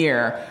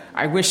engineer.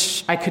 I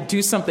wish I could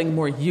do something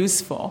more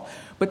useful.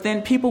 But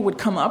then people would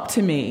come up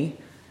to me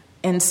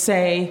and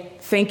say,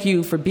 thank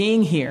you for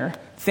being here.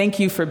 Thank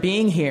you for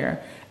being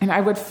here. And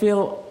I would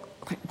feel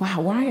like, wow,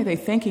 why are they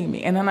thanking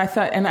me? And then I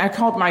thought, and I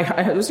called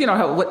it was,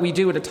 what we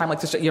do at a time like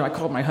this, I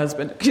called my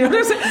husband.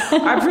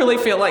 I really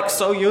feel like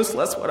so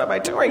useless. What am I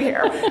doing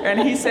here?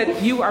 And he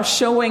said, you are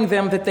showing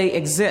them that they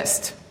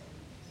exist.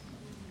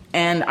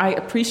 And I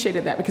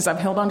appreciated that because I've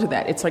held on to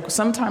that. It's like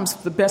sometimes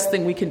the best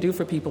thing we can do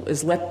for people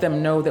is let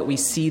them know that we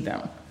see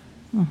them.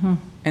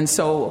 And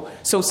so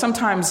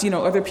sometimes,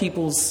 other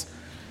people's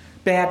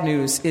bad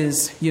news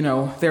is,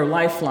 their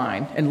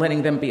lifeline and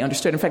letting them be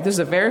understood. In fact, this is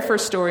the very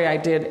first story I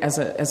did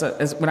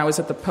as when I was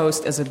at the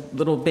Post as a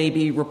little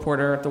baby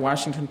reporter at the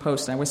Washington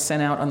Post. And I was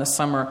sent out on the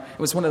summer. It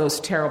was one of those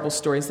terrible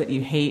stories that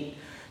you hate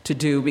to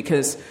do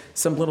because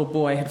some little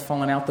boy had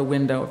fallen out the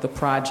window of the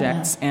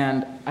projects,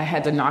 and I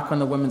had to knock on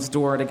the woman's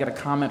door to get a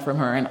comment from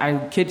her. And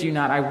I kid you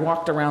not, I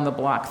walked around the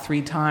block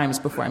 3 times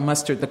before I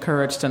mustered the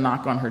courage to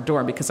knock on her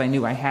door because I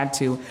knew I had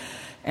to.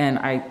 And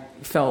I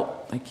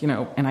felt like,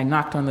 and I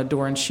knocked on the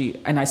door,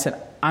 and I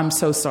said, I'm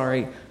so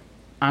sorry.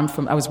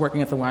 I was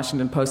working at the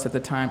Washington Post at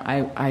the time.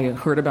 I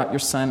heard about your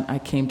son. I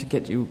came to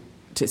get you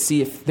to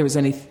see if there was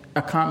a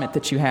comment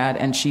that you had.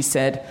 And she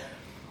said,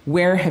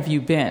 where have you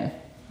been?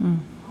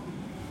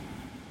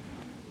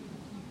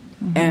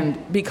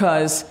 And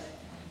because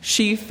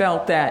she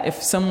felt that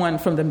if someone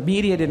from the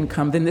media didn't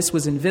come, then this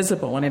was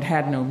invisible and it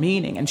had no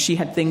meaning. And she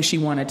had things she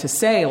wanted to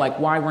say, like,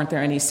 why weren't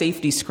there any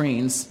safety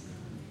screens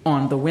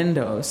on the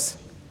windows,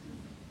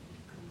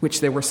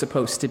 which there were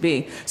supposed to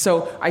be?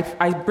 So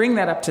I bring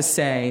that up to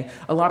say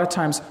a lot of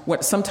times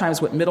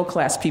what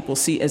middle-class people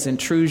see as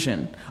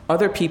intrusion,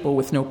 other people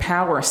with no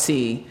power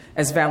see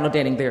as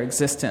validating their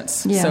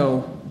existence. Yeah.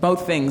 So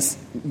both things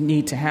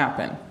need to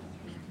happen.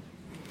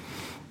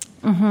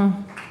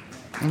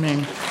 I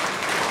mean,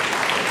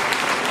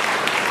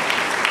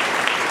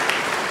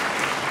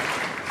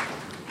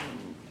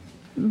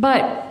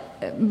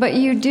 but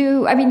you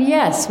do. I mean,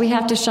 yes, we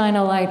have to shine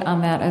a light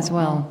on that as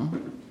well.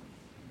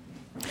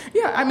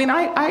 Yeah, I mean,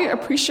 I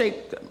appreciate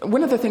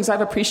one of the things I've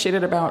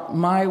appreciated about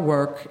my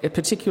work,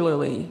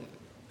 particularly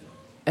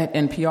at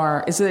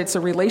NPR is that it's a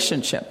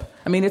relationship.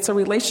 I mean, it's a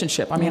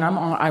relationship. I mean,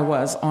 I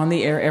was on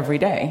the air every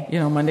day,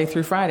 Monday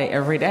through Friday,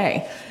 every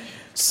day.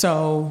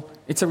 So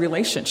it's a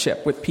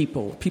relationship with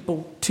people.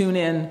 People tune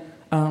in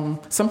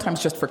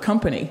sometimes just for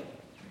company.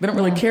 They don't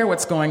really care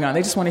what's going on.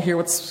 They just want to hear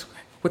what's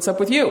up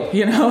with you,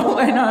 and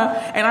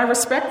I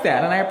respect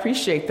that and I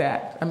appreciate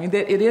that. I mean,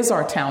 it is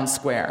our town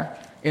square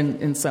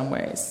in some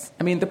ways.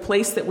 I mean, the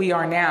place that we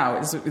are now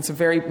it's a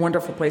very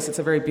wonderful place. It's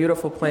a very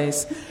beautiful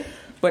place.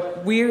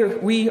 But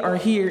we are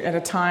here at a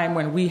time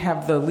when we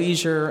have the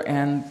leisure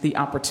and the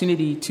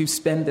opportunity to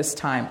spend this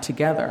time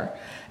together.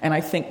 And I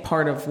think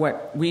part of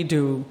what we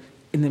do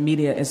in the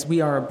media is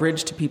we are a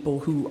bridge to people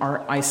who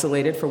are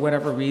isolated for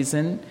whatever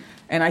reason.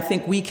 And I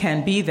think we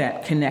can be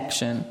that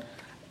connection.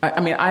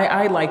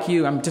 I like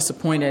you, I'm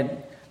disappointed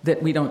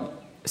that we don't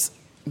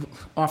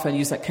often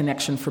use that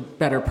connection for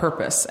better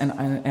purpose. And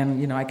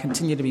I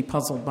continue to be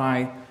puzzled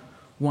by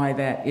why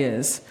that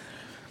is.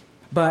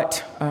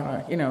 But,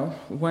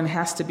 one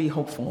has to be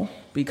hopeful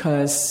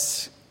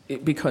because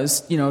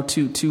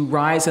to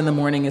rise in the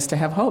morning is to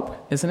have hope,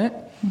 isn't it?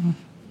 Mm-hmm.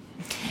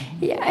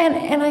 Yeah,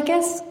 and I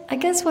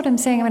guess what I'm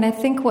saying, I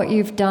think what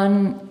you've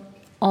done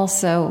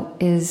also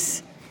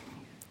is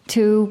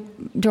to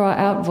draw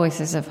out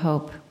voices of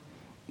hope.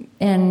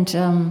 And,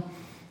 I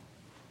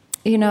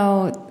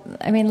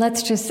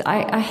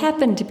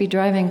happened to be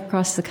driving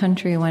across the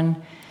country when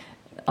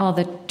all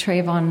the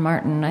Trayvon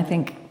Martin, I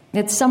think,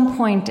 at some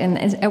point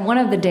at one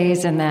of the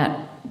days in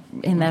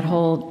that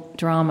whole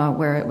drama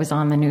where it was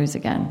on the news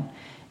again,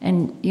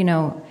 and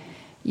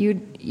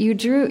you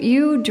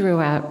drew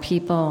out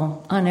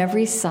people on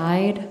every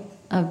side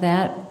of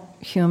that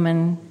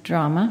human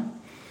drama,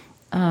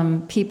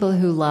 people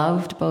who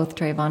loved both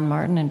Trayvon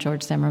Martin and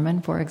George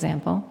Zimmerman, for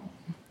example,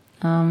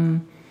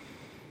 and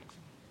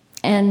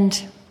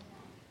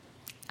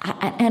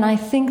I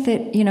think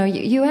that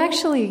you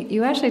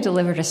actually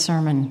delivered a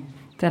sermon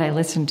that I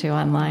listened to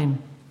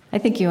online. I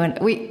think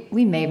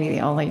we may be the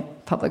only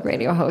public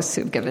radio hosts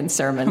who've given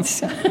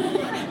sermons.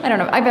 I don't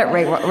know. I bet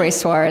Ray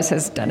Suarez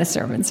has done a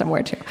sermon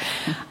somewhere too.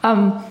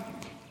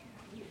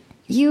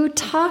 You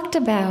talked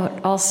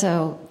about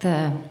also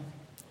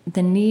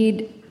the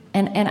need,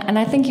 and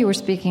I think you were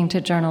speaking to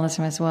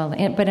journalism as well,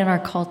 but in our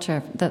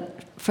culture,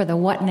 for the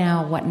what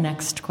now, what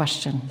next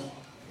question.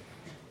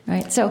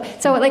 Right. So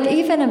like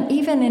even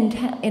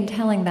in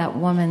telling that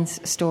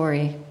woman's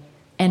story,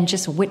 and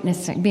just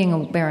witnessing,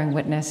 bearing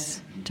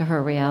witness to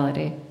her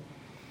reality.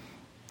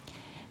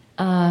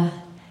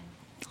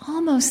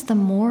 Almost the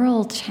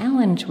moral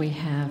challenge we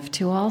have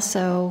to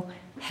also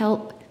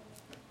help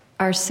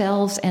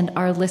ourselves and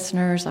our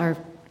listeners, our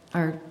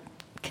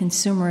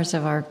consumers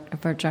of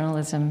our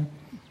journalism,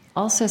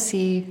 also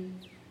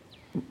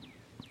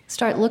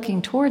start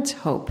looking towards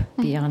hope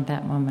beyond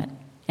that moment,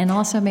 and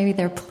also maybe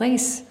their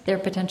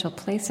potential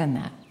place in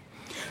that.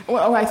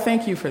 Well, I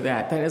thank you for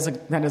that.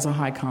 That is a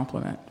high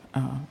compliment,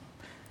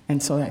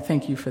 and so I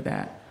thank you for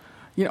that.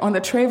 On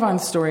the Trayvon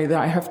story, that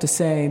I have to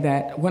say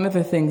that one of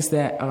the things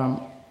that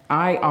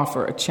I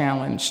offer a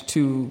challenge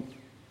to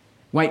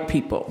white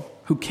people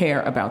who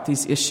care about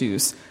these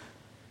issues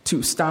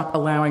to stop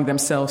allowing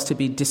themselves to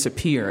be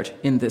disappeared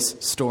in this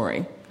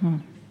story.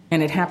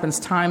 And it happens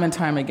time and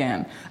time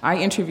again. I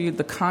interviewed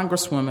the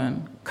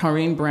Congresswoman,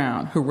 Corrine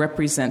Brown, who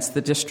represents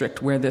the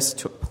district where this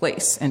took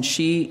place. And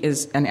she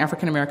is an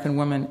African-American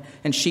woman,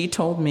 and she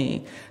told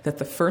me that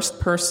the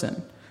first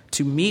person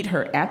to meet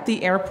her at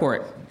the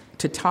airport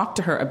to talk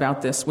to her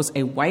about this was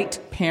a white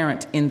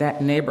parent in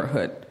that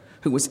neighborhood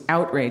who was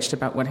outraged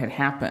about what had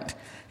happened.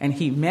 And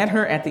he met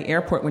her at the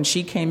airport when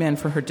she came in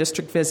for her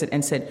district visit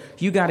and said,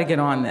 "You got to get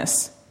on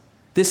this.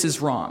 This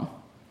is wrong."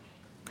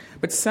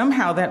 But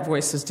somehow that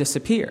voice has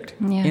disappeared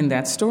in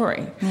that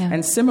story. Yeah.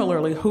 And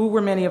similarly, who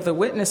were many of the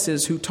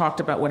witnesses who talked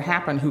about what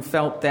happened, who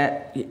felt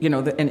that,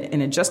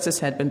 an injustice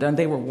had been done?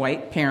 They were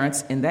white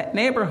parents in that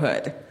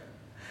neighborhood.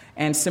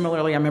 And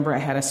similarly, I remember I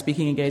had a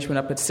speaking engagement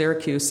up at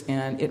Syracuse,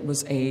 and it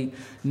was a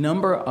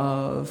number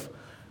of,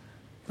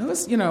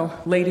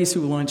 ladies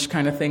who lunch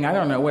kind of thing. I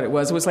don't know what it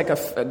was. It was like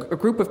a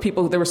group of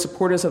people. They were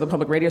supporters of the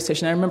public radio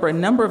station. I remember a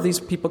number of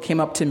these people came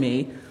up to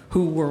me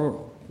who were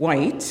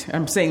white,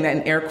 I'm saying that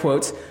in air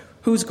quotes,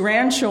 whose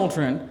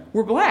grandchildren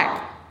were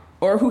black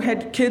or who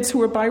had kids who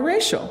were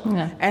biracial.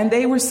 Yeah. And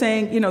they were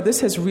saying,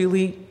 this has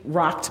really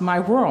rocked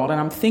my world. And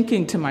I'm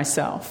thinking to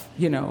myself,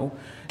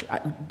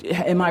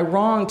 am I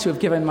wrong to have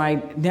given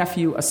my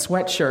nephew a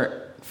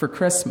sweatshirt for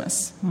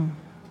Christmas?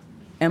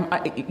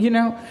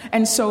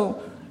 And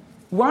so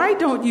why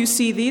don't you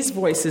see these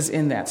voices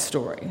in that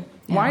story?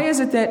 Yeah. Why is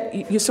it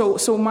that,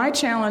 so my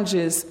challenge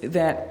is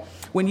that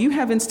when you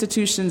have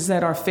institutions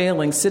that are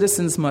failing,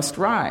 citizens must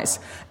rise.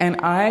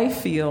 And I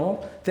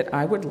feel that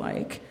I would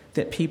like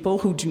that people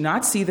who do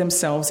not see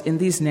themselves in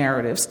these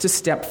narratives to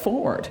step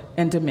forward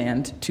and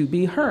demand to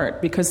be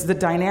heard. Because the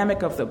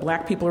dynamic of the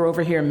black people are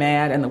over here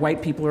mad and the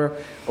white people are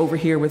over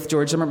here with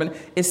George Zimmerman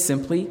is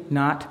simply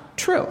not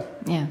true.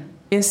 Yeah.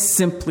 Is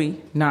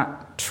simply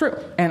not true.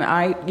 And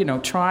I,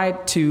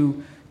 tried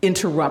to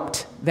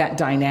interrupt that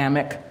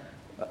dynamic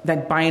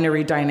that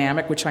binary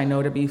dynamic, which I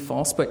know to be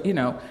false, but,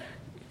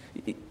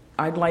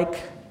 I'd like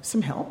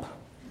some help.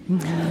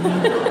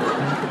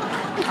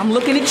 I'm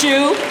looking at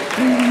you.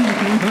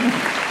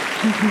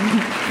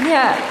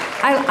 Yeah,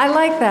 I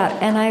like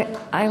that. And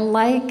I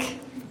like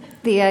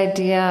the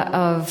idea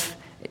of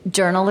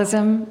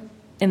journalism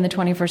in the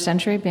 21st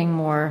century being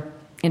more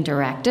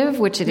interactive,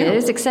 which it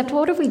is, except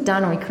what have we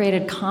done? We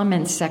created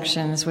comment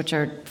sections which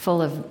are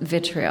full of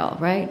vitriol,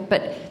 right?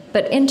 But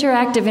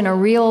interactive in a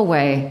real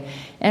way.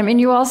 I mean,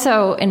 you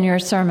also, in your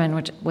sermon,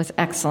 which was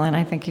excellent,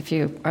 I think if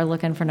you are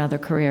looking for another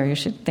career, you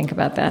should think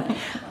about that.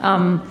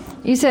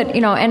 You said,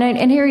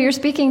 and here you're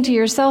speaking to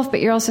yourself, but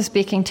you're also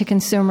speaking to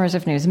consumers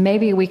of news.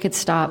 Maybe we could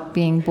stop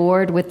being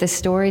bored with the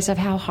stories of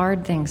how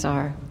hard things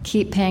are.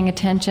 Keep paying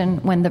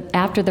attention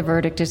after the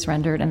verdict is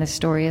rendered and the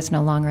story is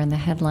no longer in the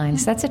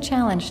headlines. That's a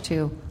challenge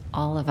to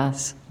all of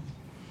us.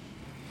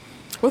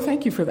 Well,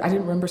 thank you for that. I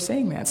didn't remember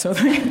saying that, so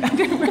I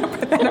didn't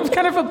remember that. It was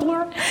kind of a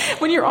blur.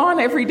 When you're on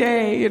every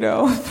day,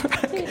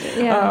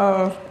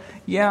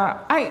 Yeah.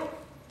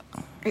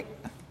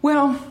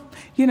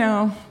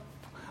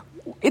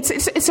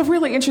 It's a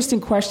really interesting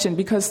question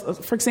because,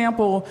 for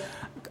example,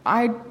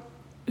 I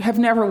have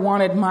never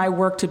wanted my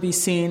work to be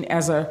seen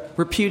as a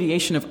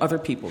repudiation of other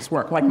people's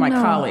work, like my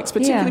colleagues,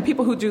 particularly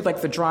people who do like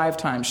the drive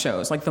time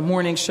shows, like the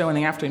morning show and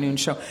the afternoon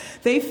show.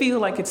 They feel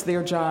like it's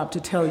their job to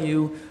tell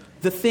you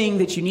the thing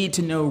that you need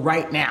to know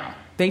right now.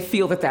 They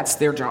feel that that's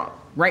their job,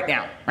 right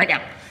now.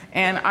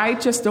 And I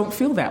just don't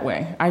feel that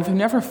way. I've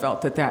never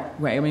felt that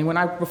way. I mean,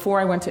 before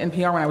I went to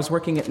NPR, when I was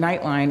working at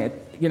Nightline,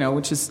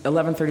 which is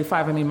 11:35,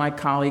 I mean, my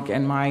colleague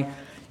and my,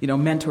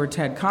 mentor,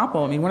 Ted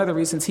Koppel, I mean, one of the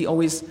reasons he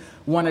always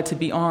wanted to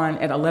be on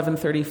at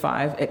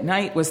 11:35 at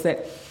night was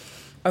that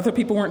other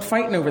people weren't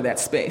fighting over that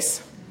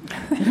space.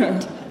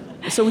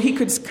 So he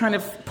could kind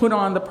of put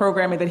on the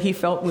programming that he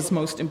felt was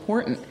most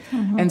important.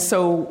 Mm-hmm. And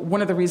so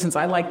one of the reasons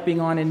I like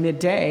being on in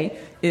midday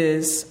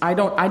is I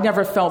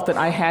never felt that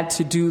I had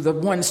to do the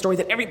one story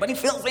that everybody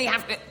feels they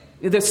have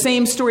to, the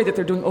same story that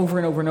they're doing over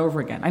and over and over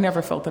again. I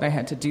never felt that I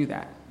had to do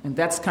that. And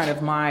that's kind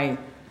of my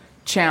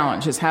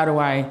challenge, is how do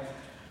I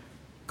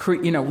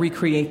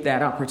recreate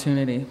that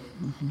opportunity.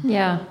 Mm-hmm.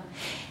 Yeah.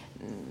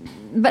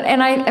 But,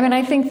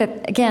 I think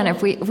that, again,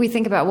 if we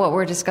think about what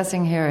we're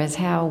discussing here is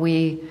how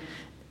we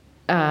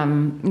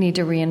need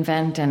to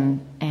reinvent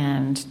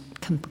and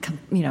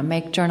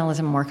make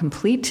journalism more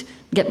complete,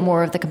 get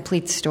more of the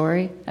complete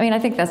story. I mean, I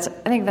think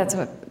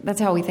that's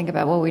how we think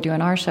about what we do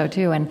in our show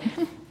too. And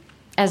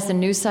as the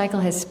news cycle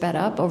has sped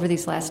up over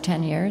these last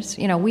 10 years,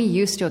 we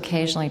used to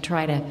occasionally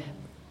try to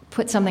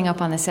put something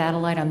up on the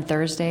satellite on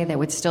Thursday that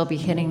would still be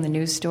hitting the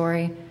news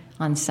story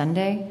on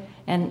Sunday.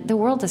 And the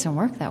world doesn't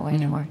work that way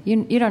anymore.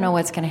 You don't know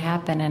what's going to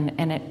happen,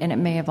 and it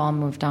may have all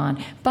moved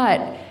on.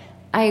 But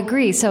I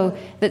agree. So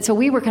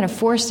we were kind of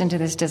forced into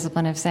this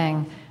discipline of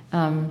saying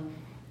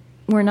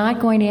we're not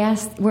going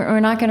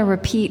to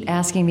repeat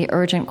asking the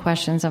urgent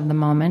questions of the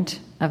moment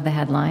of the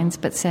headlines,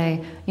 but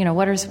say,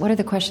 what are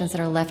the questions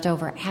that are left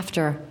over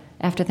after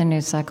the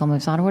news cycle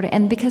moves on?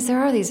 And because there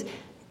are these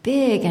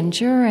big,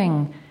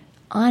 enduring,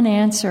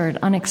 unanswered,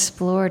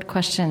 unexplored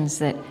questions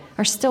that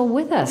are still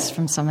with us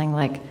from something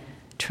like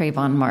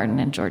Trayvon Martin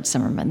and George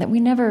Zimmerman that we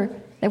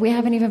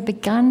haven't even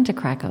begun to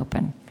crack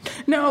open.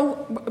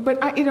 No, but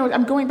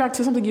I'm going back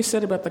to something you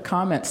said about the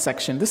comments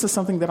section. This is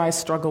something that I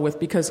struggle with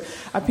because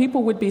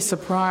people would be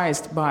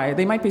surprised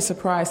they might be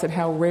surprised at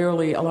how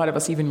rarely a lot of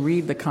us even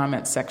read the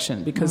comment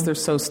section because they're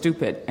so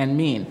stupid and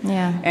mean.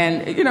 Yeah.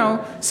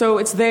 And, so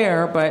it's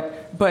there,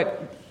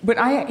 but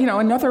I,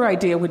 another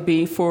idea would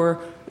be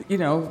for,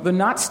 the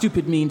not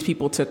stupid mean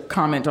people to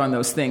comment on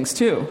those things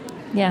too.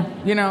 Yeah.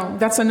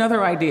 That's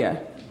another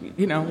idea.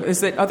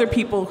 Is that other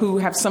people who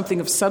have something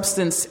of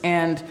substance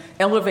and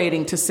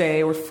elevating to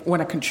say or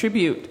want to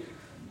contribute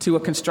to a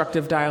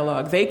constructive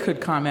dialogue, they could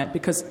comment,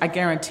 because I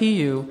guarantee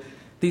you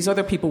these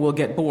other people will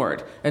get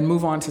bored and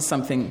move on to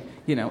something,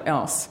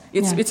 else.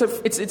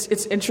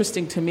 It's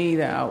interesting to me,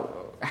 though,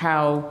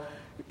 how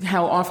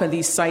often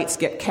these sites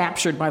get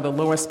captured by the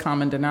lowest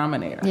common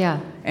denominator. Yeah.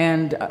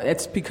 And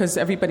it's because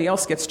everybody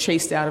else gets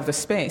chased out of the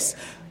space.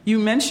 You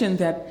mentioned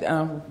that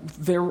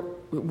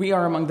we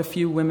are among the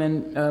few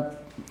women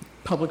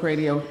public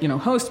radio,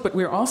 hosts, but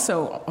we're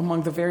also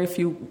among the very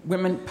few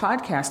women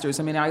podcasters.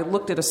 I mean, I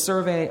looked at a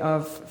survey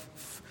of,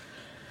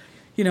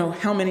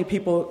 how many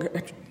people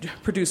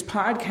produce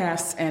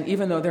podcasts, and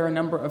even though there are a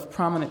number of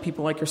prominent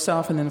people like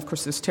yourself, and then, of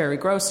course, there's Terry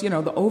Gross,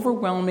 the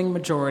overwhelming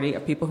majority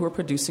of people who are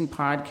producing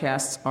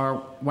podcasts are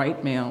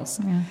white males,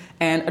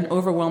 and an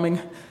overwhelming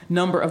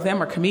number of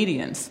them are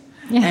comedians.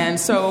 Yeah. And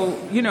so,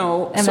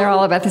 And they're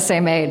all about the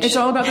same age. It's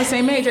all about the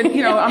same age. And,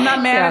 I'm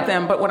not mad at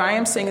them, but what I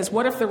am saying is,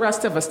 what if the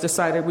rest of us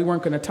decided we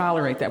weren't going to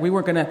tolerate that? We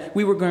were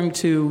going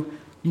to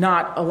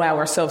not allow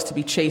ourselves to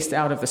be chased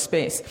out of the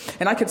space.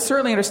 And I could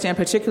certainly understand,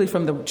 particularly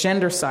from the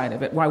gender side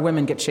of it, why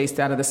women get chased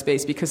out of the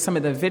space, because some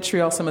of the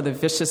vitriol, some of the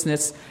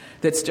viciousness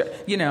that's,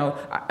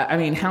 I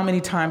mean, how many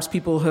times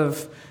people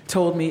have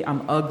told me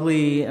I'm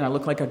ugly and I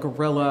look like a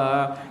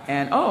gorilla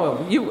and,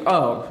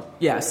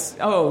 yes.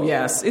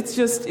 It's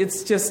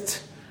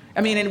just,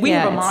 I mean, and we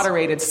have a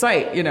moderated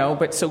site,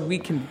 but so we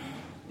can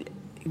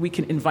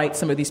invite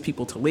some of these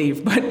people to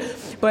leave,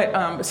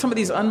 but some of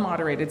these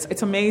unmoderated,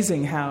 it's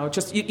amazing how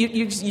just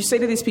you say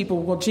to these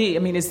people, well, gee, I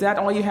mean, is that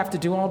all you have to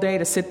do all day,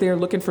 to sit there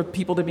looking for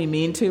people to be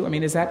mean to? I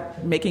mean, is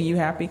that making you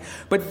happy?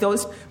 But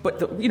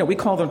we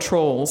call them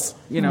trolls,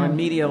 in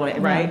media,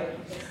 right?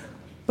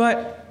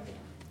 But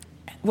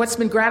what's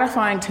been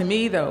gratifying to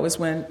me, though,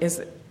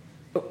 is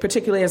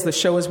particularly as the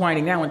show is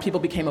winding down, when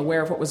people became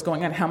aware of what was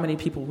going on, how many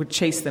people would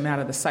chase them out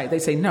of the site. They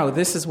say, no,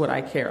 this is what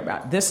I care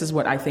about. This is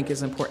what I think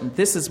is important.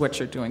 This is what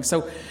you're doing.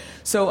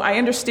 So I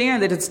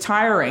understand that it's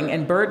tiring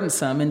and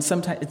burdensome and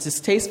sometimes it's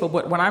distasteful,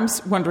 but what I'm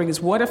wondering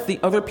is, what if the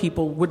other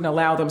people wouldn't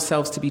allow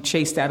themselves to be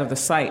chased out of the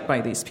site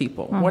by these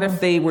people? Mm-hmm. What if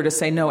they were to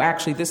say, no,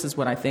 actually, this is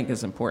what I think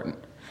is important.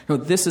 No,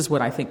 this is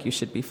what I think you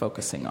should be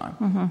focusing on.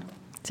 Mm-hmm.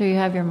 So you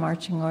have your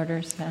marching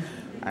orders then.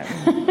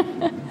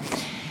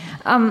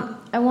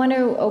 I want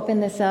to open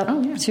this up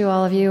to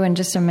all of you in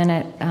just a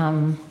minute.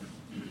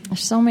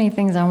 There's so many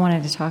things I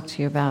wanted to talk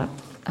to you about.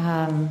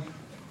 Well,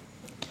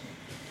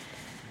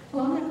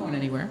 I'm not going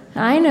anywhere.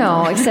 I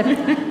know,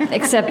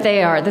 except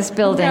they are. This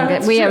building,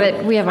 yeah, we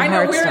have a I know,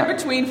 hard we're stop. in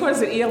between. What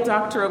is it? EL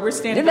Doctorow. We're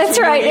standing. That's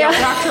right. EL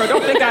Doctorow.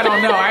 Don't think I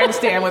don't know. I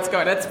understand what's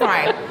going on. That's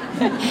fine.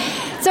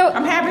 So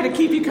I'm happy to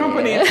keep you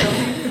company until.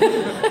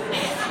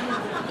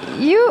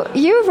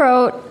 You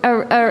wrote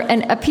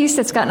a piece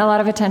that's gotten a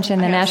lot of attention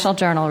in the National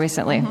Journal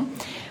recently,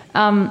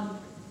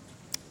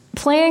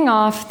 playing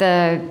off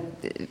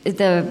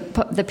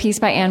the piece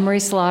by Anne Marie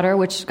Slaughter,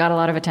 which got a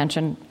lot of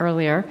attention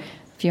earlier,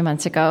 a few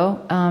months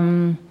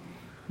ago.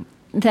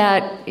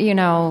 That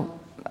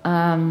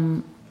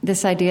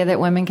this idea that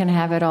women can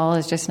have it all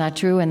is just not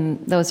true,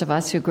 and those of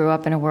us who grew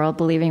up in a world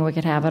believing we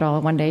could have it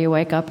all, one day you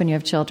wake up and you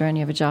have children,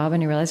 you have a job,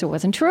 and you realize it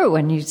wasn't true,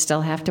 and you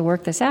still have to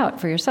work this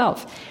out for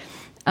yourself.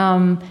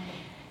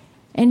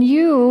 And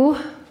you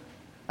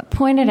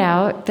pointed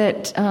out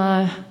that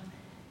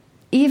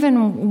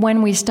even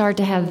when we start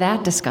to have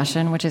that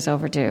discussion, which is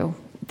overdue,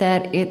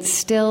 that it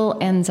still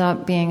ends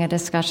up being a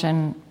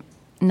discussion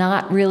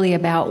not really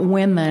about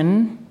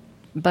women,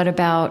 but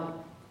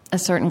about a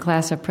certain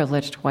class of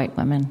privileged white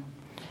women.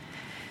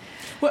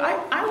 Well,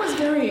 I was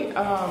very,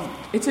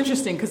 it's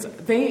interesting because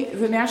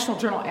the National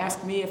Journal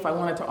asked me if I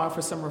wanted to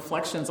offer some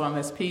reflections on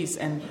this piece,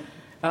 and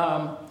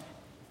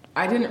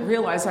I didn't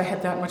realize I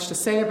had that much to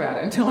say about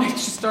it until I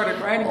just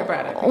started writing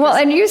about it. Well,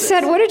 and you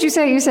said, what did you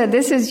say? You said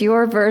this is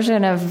your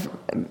version of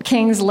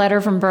King's letter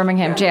from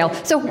Birmingham jail.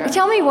 So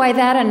tell me why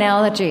that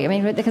analogy. I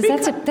mean, because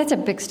that's a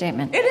big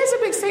statement. It is a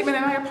big statement,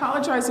 and I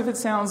apologize if it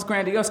sounds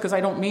grandiose because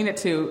I don't mean it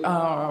to.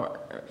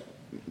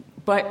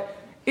 But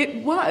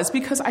it was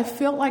because I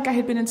felt like I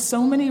had been in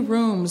so many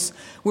rooms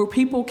where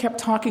people kept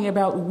talking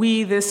about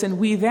we this and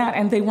we that,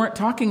 and they weren't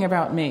talking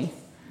about me.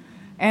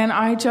 And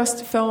I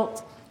just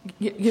felt,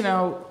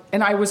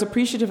 and I was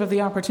appreciative of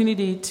the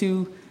opportunity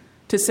to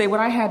say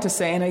what I had to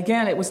say. And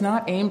again, it was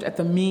not aimed at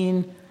the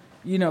mean,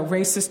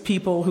 racist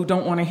people who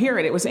don't want to hear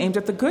it. It was aimed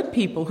at the good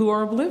people who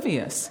are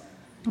oblivious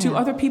to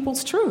other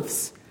people's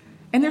truths.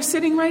 And they're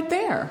sitting right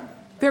there.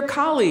 They're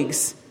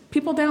colleagues,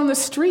 people down the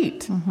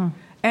street. Mm-hmm.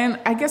 And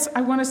I guess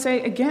I want to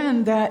say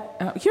again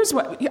that here's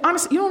what,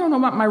 honestly, you don't know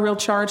what my real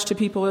charge to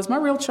people is. My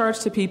real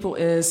charge to people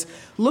is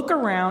look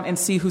around and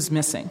see who's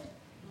missing.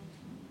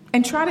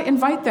 And try to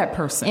invite that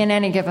person. In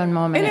any given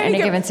moment, in any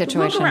given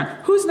situation. Look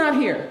around. Who's not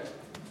here?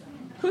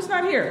 Who's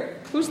not here?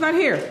 Who's not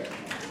here?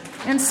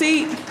 And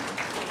see,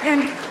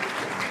 and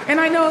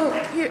I know,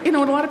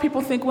 a lot of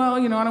people think, well,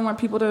 I don't want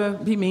people to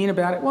be mean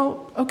about it.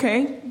 Well,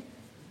 okay,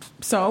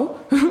 so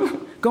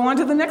go on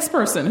to the next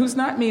person who's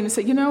not mean and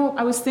say,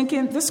 I was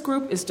thinking this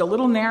group is a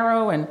little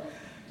narrow, and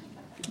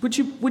would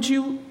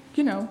you,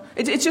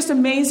 it's just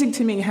amazing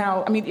to me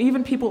how,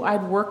 even people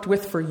I'd worked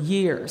with for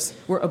years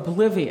were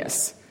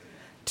oblivious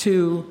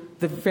to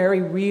the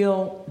very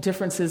real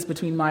differences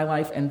between my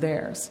life and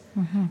theirs.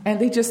 Mm-hmm.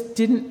 And they just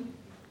didn't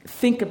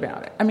think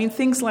about it.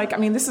 Things like,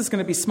 this is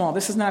going to be small.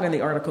 This is not in the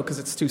article because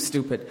it's too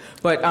stupid.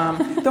 But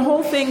the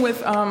whole thing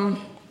with,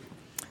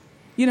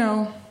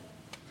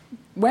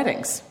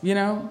 weddings,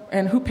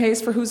 and who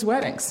pays for whose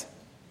weddings.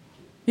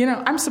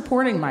 I'm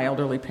supporting my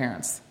elderly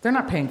parents. They're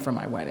not paying for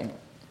my wedding.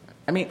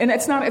 And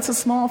it's a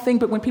small thing,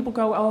 but when people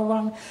go, oh,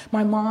 well,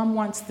 my mom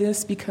wants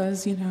this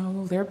because,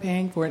 they're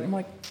paying for it. I'm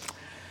like,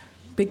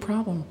 big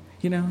problem,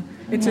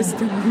 It just,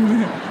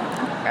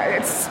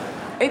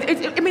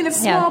 it's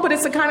small, but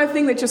it's the kind of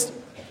thing that just,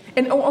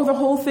 and the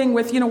whole thing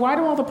with, why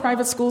do all the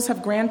private schools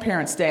have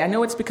Grandparents' Day? I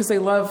know it's because they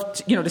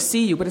love, to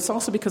see you, but it's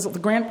also because of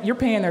you're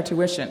paying their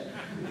tuition.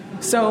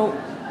 So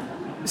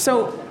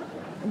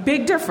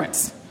big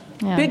difference.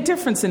 Yeah. Big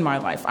difference in my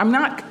life. I'm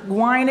not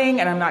whining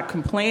and I'm not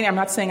complaining. I'm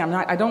not saying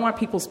I don't want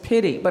people's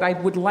pity, but I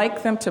would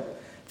like them to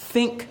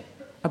think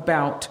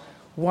about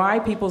why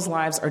people's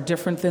lives are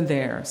different than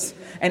theirs.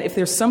 And if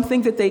there's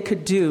something that they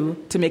could do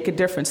to make a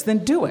difference,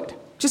 then do it.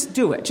 Just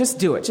do it. Just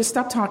do it. Just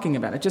stop talking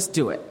about it. Just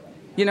do it.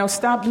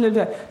 Stop. Blah,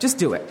 blah, blah. Just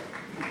do it.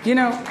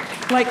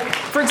 Like,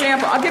 for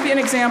example, I'll give you an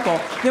example.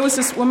 There was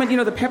this woman,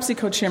 the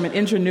PepsiCo chairman,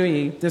 Indra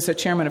Nooyi, there's a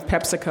chairman of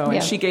PepsiCo,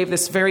 and she gave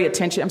this very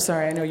attention. I'm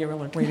sorry, I know you were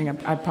waiting.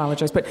 I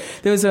apologize, but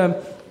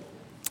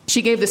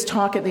she gave this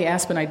talk at the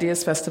Aspen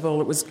Ideas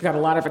Festival. It got a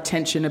lot of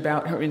attention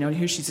about her.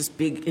 Here she's this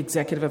big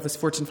executive of this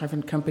Fortune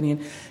 500 company,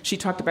 and she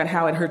talked about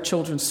how at her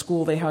children's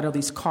school they had all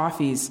these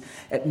coffees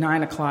at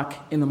 9:00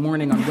 in the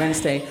morning on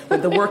Wednesday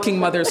when the working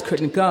mothers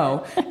couldn't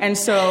go, and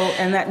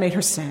that made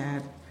her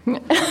sad.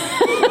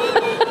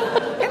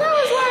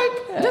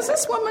 Does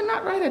this woman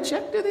not write a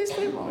check to these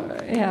people?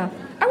 Yeah.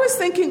 I was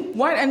thinking,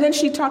 what? And then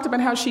she talked about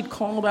how she'd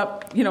called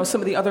up,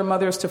 some of the other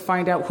mothers to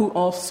find out who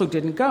also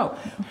didn't go.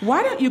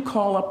 Why don't you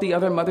call up the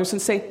other mothers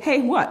and say,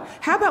 hey, what?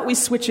 How about we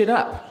switch it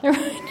up?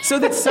 So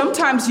that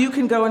sometimes you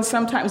can go and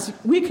sometimes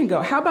we can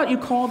go. How about you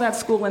call that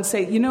school and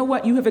say, you know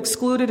what? You have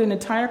excluded an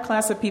entire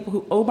class of people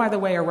who, oh, by the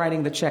way, are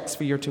writing the checks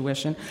for your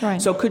tuition.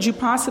 Right. So could you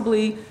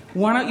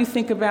why don't you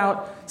think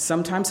about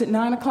sometimes at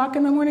 9:00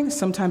 in the morning,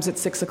 sometimes at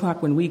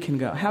 6:00 when we can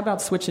go? How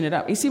about switching it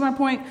up? You see my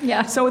point?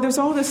 Yeah. So there's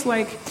all this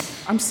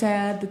I'm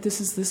sad that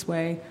this is this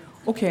way.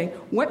 Okay,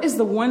 what is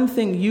the one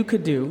thing you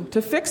could do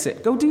to fix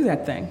it? Go do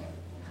that thing.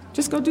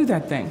 Just go do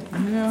that thing.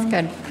 That's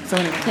good. So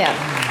anyway. Yeah.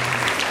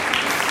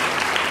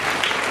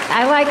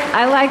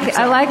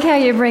 I like how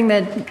you bring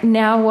the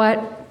now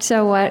what,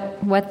 so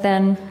what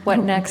then, what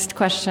next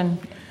question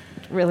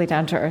really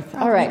down to earth.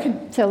 All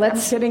right. So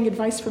let's. I'm getting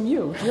advice from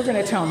you. You're going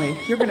to tell me.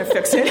 You're going to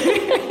fix it.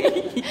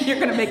 You're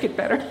going to make it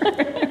better.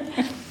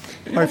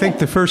 I think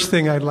the first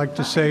thing I'd like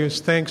to say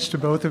is thanks to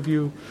both of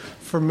you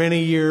for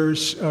many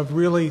years of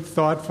really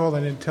thoughtful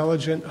and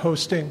intelligent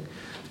hosting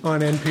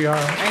on NPR.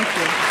 Thank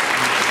you.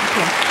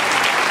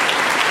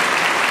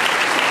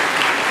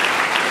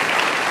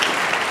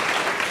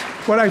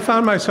 What I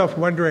found myself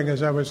wondering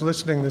as I was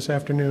listening this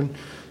afternoon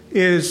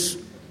is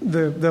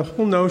the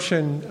whole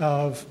notion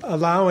of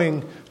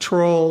allowing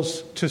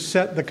trolls to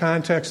set the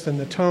context and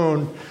the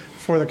tone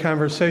for the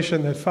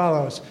conversation that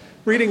follows.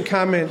 Reading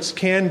comments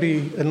can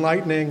be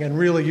enlightening and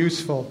really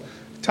useful.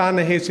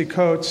 Ta-Nehisi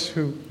Coates,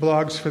 who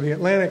blogs for The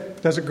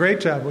Atlantic, does a great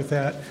job with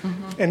that.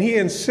 Mm-hmm. And he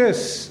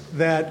insists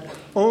that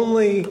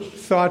only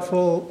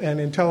thoughtful and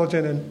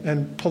intelligent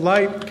and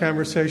polite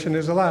conversation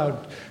is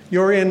allowed.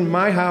 You're in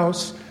my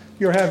house.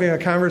 You're having a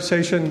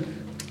conversation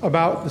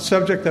about the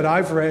subject that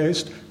I've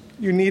raised.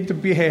 You need to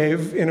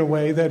behave in a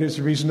way that is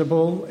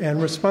reasonable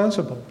and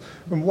responsible.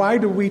 And why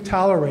do we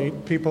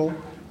tolerate people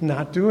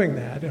not doing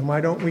that? And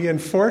why don't we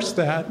enforce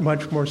that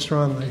much more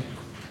strongly?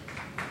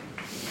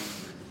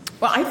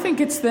 Well, I think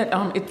it's that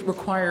it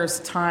requires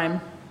time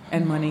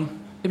and money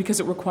because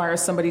it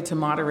requires somebody to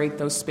moderate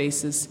those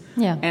spaces.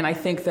 Yeah. And I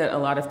think that a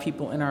lot of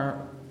people in our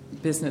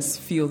business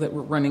feel that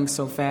we're running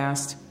so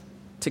fast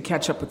to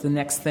catch up with the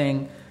next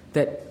thing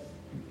that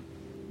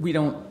we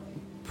don't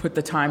put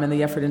the time and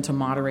the effort in to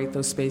moderate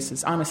those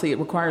spaces. Honestly, it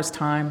requires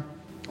time.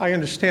 I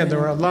understand. I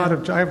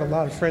have a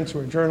lot of friends who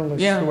are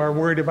journalists who are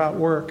worried about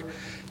work.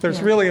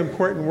 There's really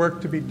important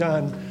work to be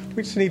done.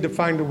 We just need to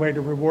find a way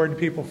to reward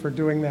people for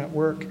doing that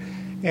work.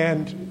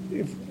 And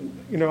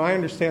I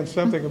understand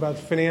something about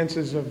the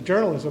finances of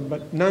journalism,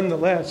 but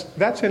nonetheless,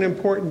 that's an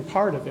important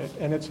part of it,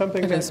 and it's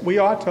something that we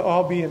ought to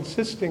all be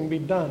insisting be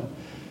done.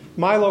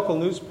 My local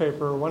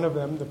newspaper, one of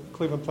them, the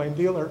Cleveland Plain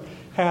Dealer,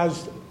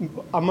 has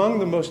among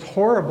the most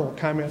horrible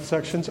comment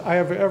sections I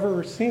have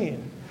ever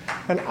seen.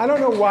 And I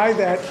don't know why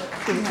that,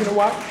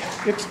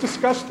 it's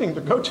disgusting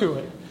to go to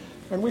it.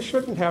 And we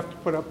shouldn't have to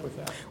put up with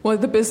that. Well,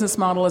 the business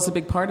model is a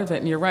big part of it,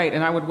 and you're right.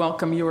 And I would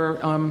welcome your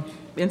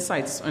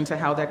insights into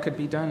how that could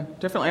be done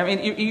differently. I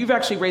mean, you've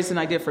actually raised an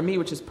idea for me,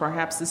 which is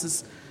perhaps this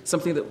is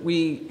something that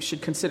we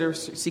should consider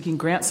seeking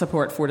grant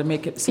support for to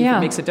make it see if it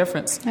makes a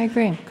difference. I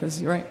agree.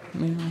 Because you're right.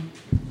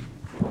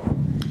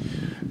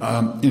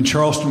 In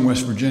Charleston,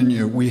 West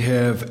Virginia, we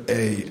have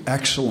an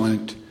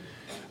excellent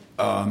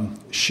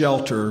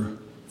shelter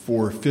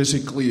for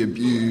physically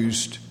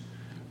abused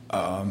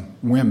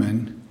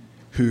women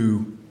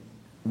who,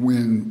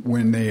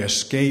 when they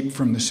escape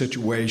from the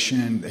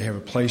situation, they have a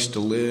place to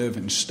live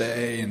and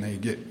stay, and they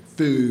get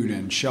food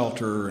and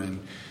shelter and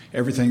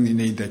everything they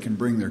need. They can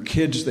bring their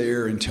kids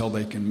there until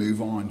they can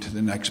move on to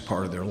the next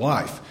part of their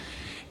life.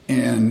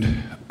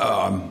 And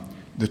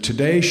the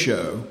Today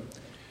Show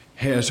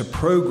has a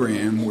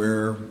program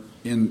where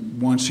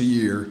once a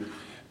year,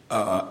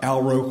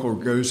 Al Roker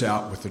goes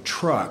out with a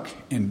truck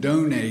and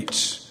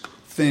donates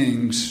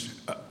things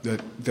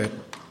that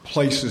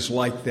places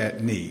like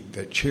that need,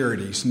 that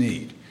charities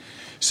need.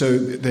 So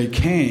they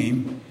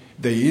came,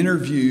 they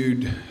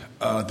interviewed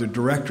the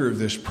director of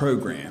this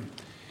program,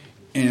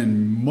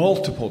 and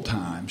multiple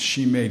times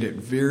she made it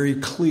very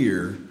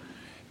clear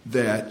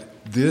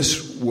that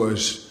this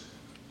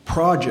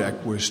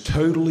project was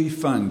totally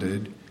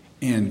funded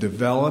and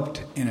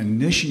developed and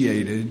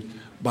initiated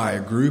by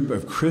a group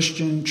of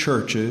Christian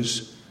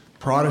churches,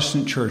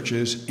 Protestant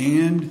churches,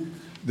 and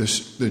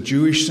the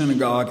Jewish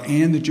synagogue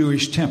and the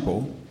Jewish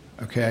temple,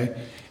 okay?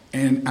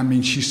 And, I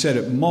mean, she said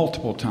it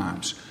multiple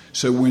times.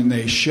 So when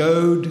they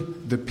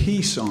showed the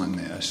piece on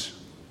this,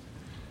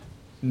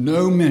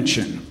 no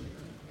mention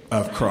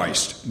of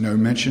Christ. No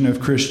mention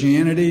of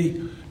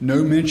Christianity,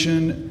 no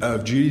mention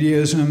of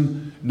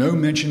Judaism, no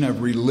mention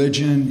of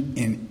religion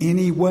in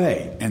any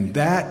way. And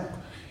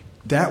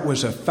that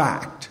was a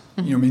fact.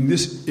 You know, I mean,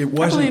 it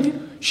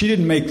wasn't, she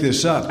didn't make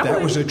this up.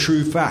 That was a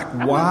true fact.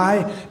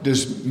 Why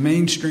does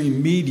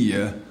mainstream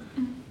media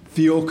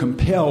feel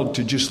compelled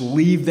to just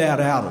leave that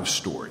out of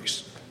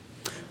stories?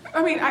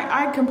 I mean,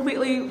 I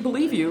completely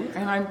believe you,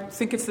 and I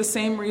think it's the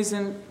same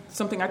reason,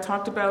 something I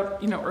talked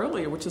about,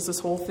 earlier, which is this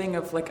whole thing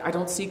of, like, I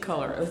don't see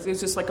color. It's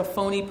just like a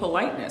phony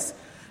politeness.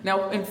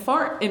 Now, in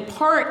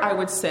part, I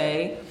would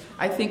say,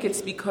 I think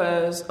it's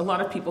because a lot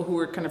of people who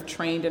are kind of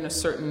trained in a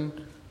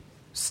certain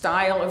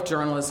style of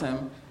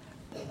journalism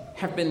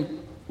have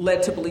been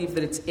led to believe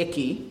that it's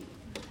icky,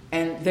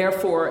 and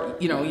therefore,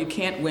 you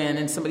can't win,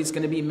 and somebody's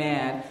going to be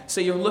mad.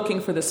 So you're looking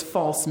for this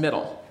false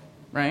middle,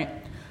 right?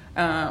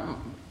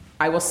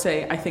 I will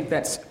say I think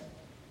it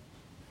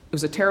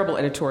was a terrible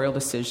editorial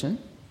decision,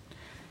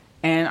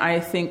 and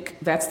I think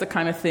that's the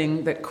kind of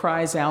thing that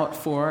cries out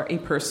for a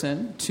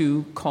person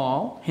to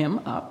call him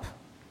up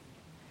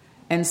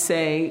and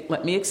say,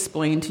 let me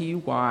explain to you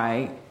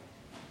why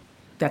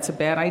that's a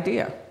bad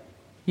idea,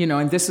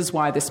 and this is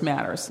why this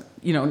matters.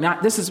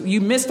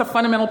 You missed a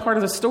fundamental part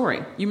of the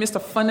story. You missed a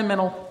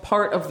fundamental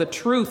part of the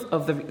truth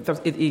of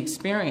the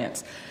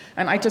experience.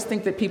 And I just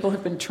think that people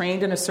have been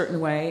trained in a certain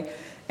way.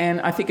 And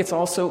I think it's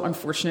also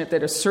unfortunate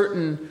that a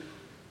certain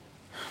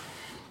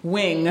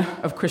wing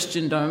of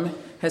Christendom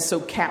has so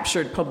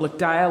captured public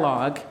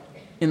dialogue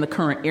in the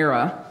current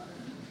era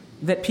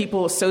that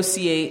people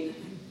associate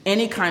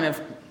any kind of,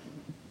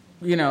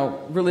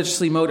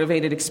 religiously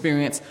motivated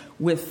experience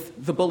with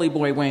the bully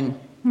boy wing,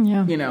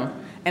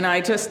 And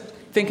I just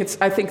think it's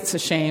a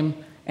shame,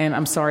 and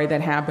I'm sorry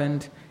that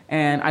happened,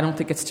 and I don't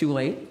think it's too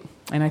late,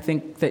 and I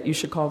think that you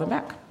should call them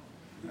back.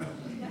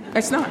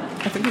 It's not.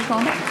 I think you call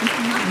them back.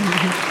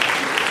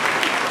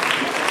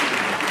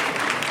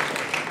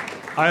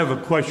 I have a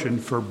question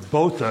for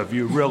both of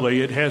you,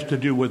 really. It has to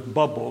do with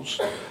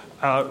bubbles.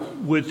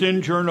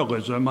 Within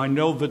journalism, I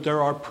know that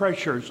there are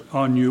pressures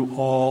on you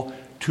all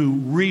to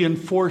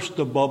reinforce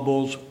the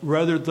bubbles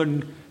rather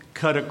than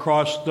cut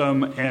across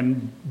them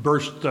and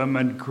burst them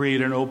and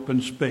create an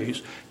open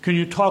space. Can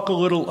you talk a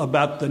little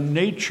about the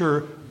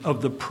nature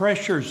of the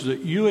pressures that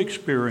you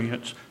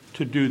experience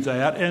to do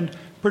that, and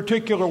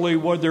particularly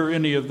whether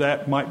any of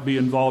that might be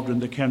involved in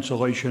the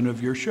cancellation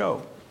of your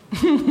show?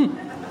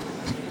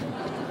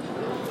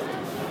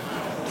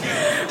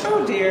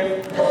 Oh,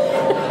 dear.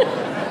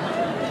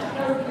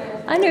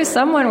 I knew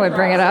someone would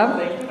bring it up.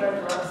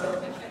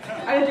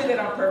 I didn't do that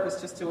on purpose,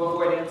 just to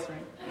avoid answering.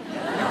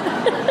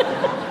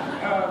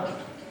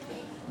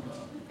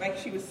 Like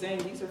she was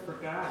saying, these are for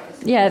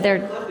guys. Yeah,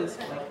 they're...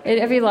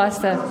 Have you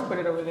lost the... Just put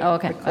it over there. Oh,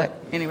 okay.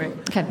 Anyway.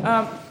 Okay.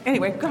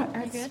 Anyway, go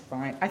ahead. It's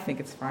fine. I think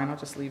it's fine. I'll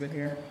just leave it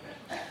here.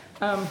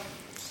 Do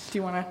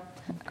you want to...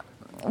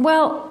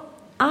 Well,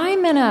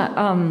 I'm in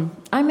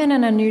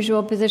an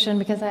unusual position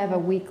because I have a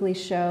weekly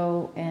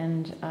show,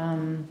 and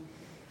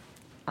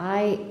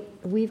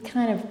we've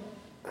kind of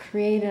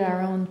created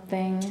our own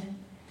thing.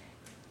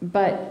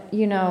 But,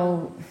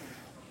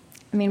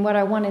 what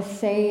I want to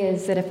say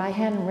is that if I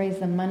hadn't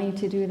raised the money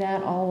to do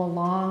that all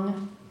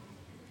along,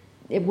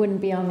 it wouldn't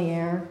be on the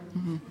air.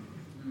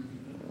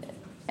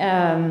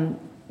 Mm-hmm.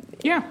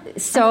 Yeah.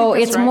 So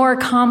it's right. more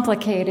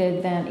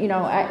complicated than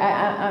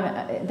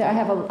I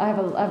have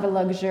a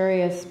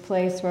luxurious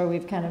place where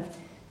we've kind of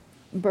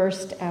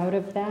burst out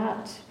of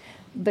that,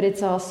 but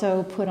it's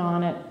also put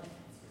on at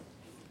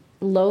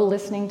low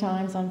listening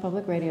times on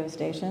public radio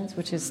stations,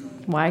 which is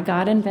why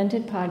God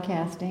invented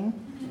podcasting.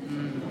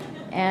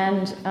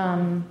 And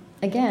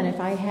again, if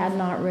I had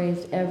not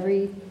raised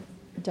every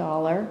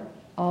dollar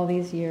all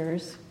these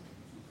years,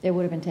 it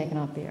would have been taken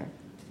off the air.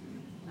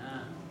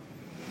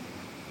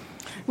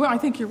 Well, I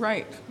think you're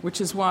right,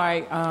 which is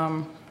why,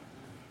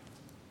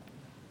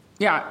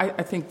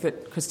 I think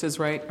that Krista's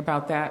right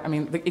about that. I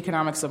mean, the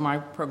economics of my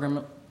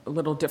program a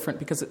little different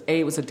because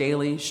it was a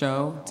daily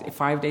show,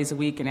 5 days a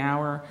week, an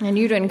hour. And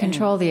you didn't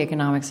control the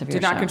economics of your show.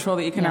 Did not control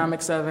the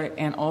economics of it,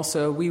 and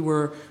also we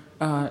were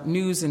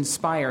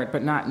news-inspired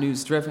but not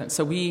news-driven.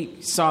 So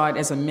we saw it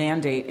as a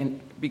mandate, and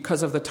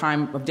because of the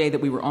time of day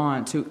that we were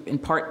on, in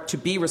part to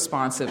be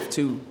responsive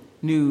to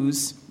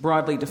news,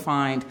 broadly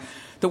defined.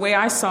 The way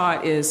I saw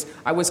it is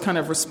I was kind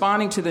of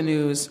responding to the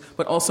news,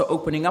 but also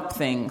opening up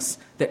things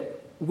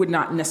that would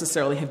not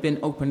necessarily have been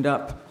opened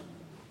up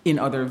in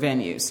other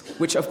venues,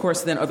 which, of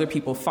course, then other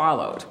people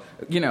followed,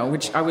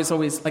 which I was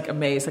always,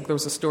 amazed. There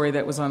was a story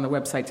that was on the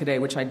website today,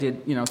 which I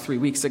did, 3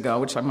 weeks ago,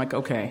 which I'm like,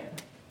 okay,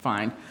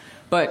 fine.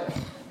 But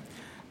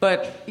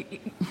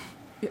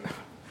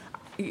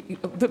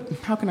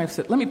how can I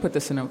say? Let me put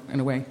this in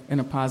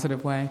a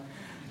positive way.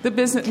 The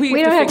business. We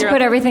don't have to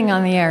put everything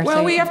on the air.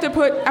 Well, we have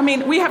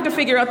to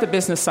figure out the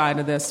business side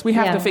of this. We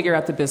have to figure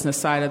out the business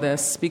side of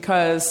this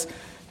because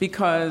we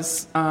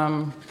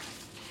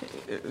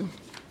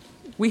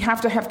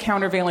have to have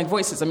countervailing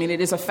voices. I mean, it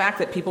is a fact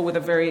that people with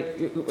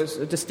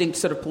a distinct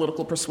sort of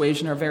political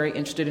persuasion are very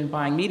interested in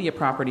buying media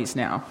properties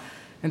now,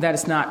 and that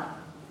is not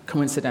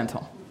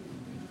coincidental.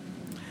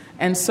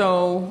 And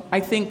so I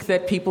think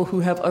that people who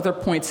have other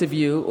points of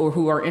view or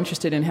who are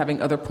interested in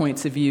having other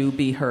points of view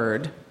be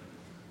heard,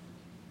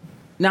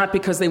 not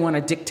because they want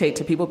to dictate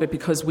to people, but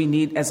because we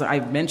need, as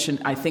I've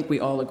mentioned, I think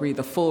we all agree,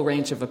 the full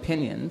range of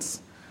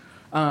opinions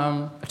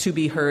to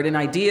be heard and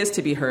ideas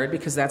to be heard,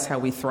 because that's how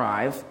we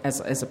thrive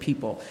as a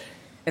people.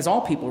 As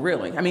all people,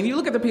 really. I mean, you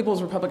look at the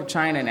People's Republic of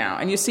China now,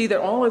 and you see that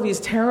all of these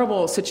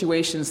terrible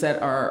situations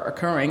that are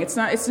occurring,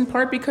 it's in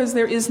part because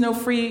there is no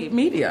free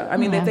media. I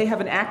mean, they have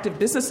an active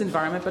business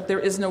environment, but there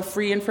is no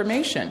free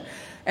information.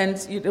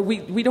 And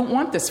we don't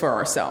want this for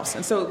ourselves.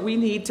 And so we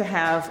need to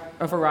have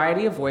a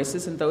variety of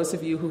voices, and those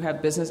of you who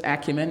have business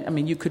acumen, I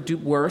mean, you could do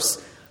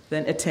worse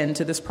than attend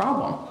to this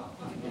problem.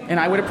 And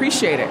I would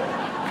appreciate it.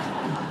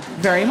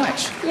 Very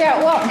much. Yeah,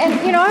 well,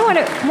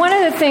 and one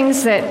of the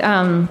things that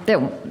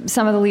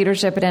some of the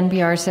leadership at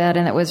NPR said,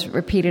 and that was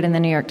repeated in the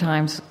New York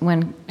Times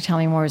when Tell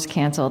Me More was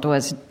canceled,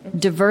 was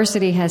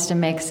diversity has to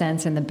make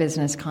sense in the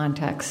business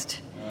context.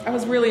 I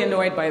was really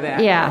annoyed by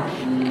that. Yeah,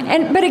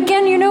 but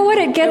again, you know what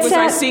it gets at?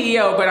 It was our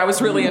CEO, but I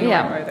was really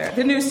annoyed by that.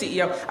 The new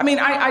CEO. I mean,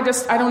 I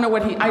don't know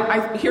what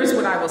here's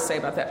what I will say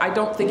about that. I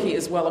don't think he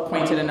is well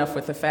acquainted enough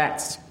with the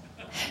facts.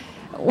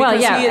 Well,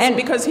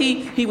 Because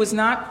he was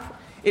not.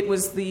 It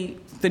was the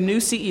new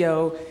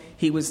CEO.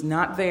 He was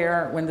not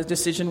there when the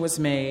decision was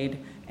made,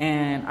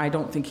 and I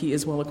don't think he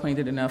is well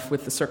acquainted enough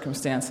with the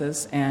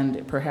circumstances.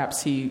 And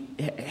perhaps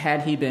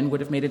had he been, would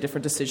have made a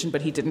different decision.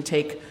 But he didn't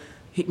take.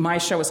 My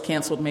show was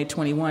canceled May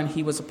 21.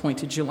 He was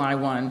appointed July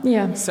 1.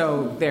 Yeah.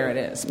 So there it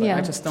is. But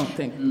I just don't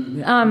think.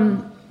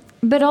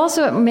 But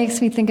also, it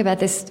makes me think about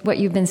this. What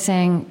you've been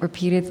saying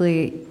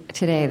repeatedly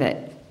today,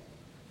 that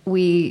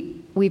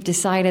we've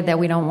decided that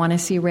we don't want to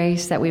see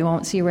race, that we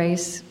won't see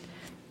race,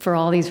 for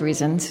all these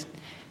reasons.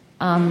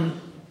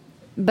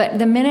 But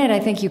the minute I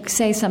think you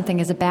say something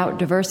is about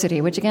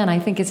diversity, which again I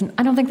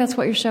don't think that's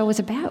what your show was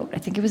about. I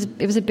think it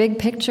was a big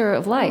picture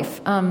of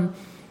life. Then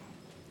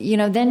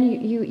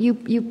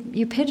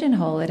you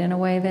pigeonhole it in a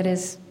way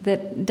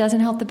that doesn't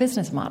help the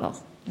business model.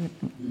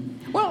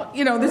 Well,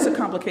 this is a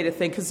complicated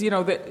thing because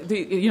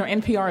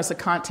NPR is a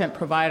content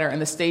provider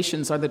and the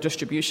stations are the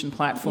distribution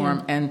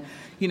platform, and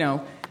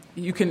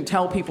you can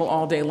tell people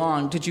all day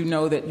long, did you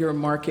know that your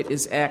market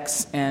is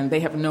X, and they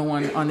have no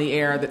one on the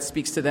air that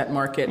speaks to that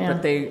market,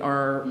 but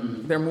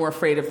they're more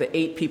afraid of the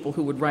 8 people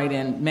who would write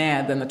in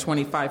mad than the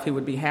 25 who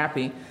would be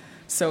happy.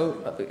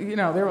 So,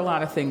 there are a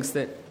lot of things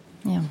that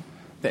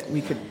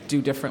we could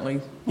do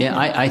differently. Yeah,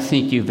 I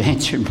think you've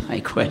answered my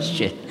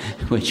question,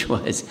 which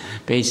was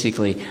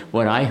basically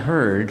what I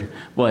heard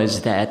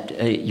was that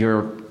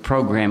your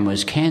program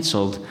was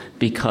canceled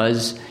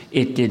because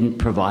it didn't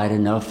provide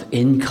enough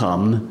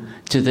income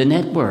to the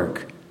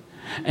network.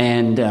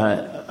 And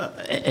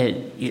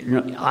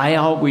I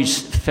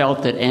always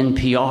felt that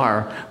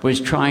NPR was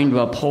trying to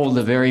uphold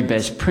the very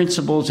best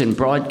principles in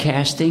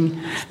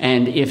broadcasting,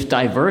 and if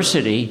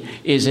diversity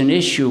is an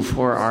issue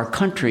for our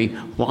country,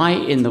 why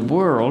in the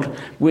world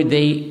would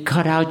they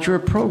cut out your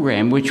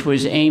program, which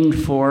was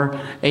aimed for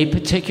a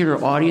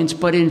particular audience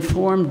but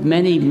informed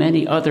many,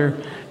 many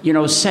other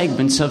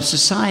segments of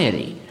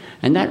society?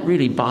 And that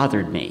really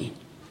bothered me.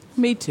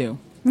 Me too.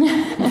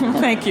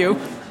 Thank you.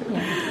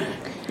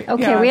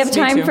 Okay, we have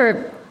time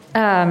for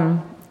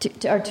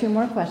our 2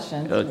 more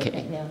questions.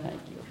 Okay.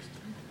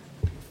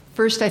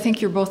 First, I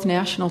think you're both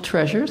national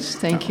treasures.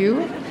 Thank you.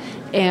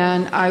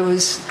 And I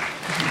was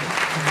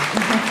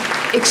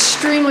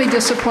extremely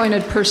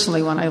disappointed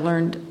personally when I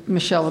learned,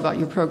 Michel, about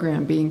your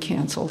program being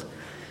canceled.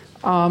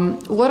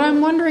 What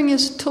I'm wondering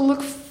is to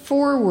look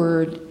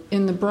forward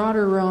in the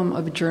broader realm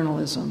of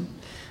journalism.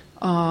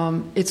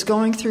 It's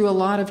going through a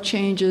lot of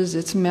changes.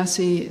 It's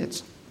messy.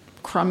 It's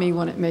crummy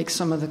when it makes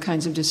some of the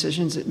kinds of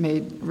decisions it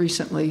made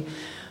recently.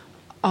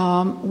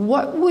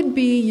 What would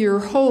be your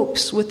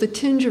hopes with the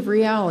tinge of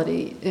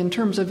reality in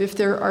terms of if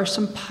there are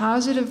some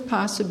positive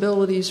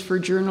possibilities for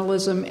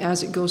journalism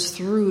as it goes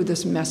through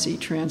this messy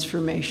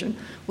transformation?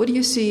 What do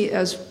you see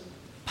as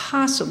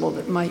possible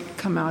that might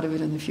come out of it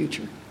in the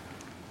future?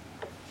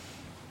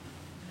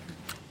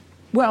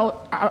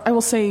 Well, I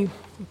will say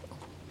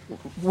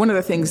one of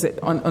the things that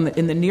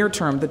in the near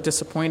term, the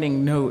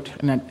disappointing note,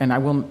 and I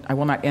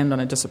will not end on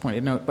a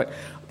disappointed note, but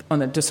on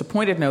the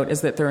disappointed note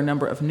is that there are a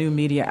number of new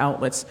media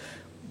outlets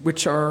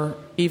which are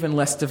even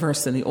less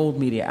diverse than the old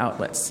media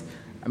outlets.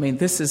 I mean,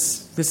 this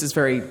is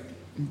very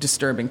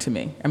disturbing to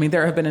me. I mean,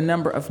 there have been a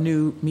number of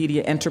new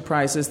media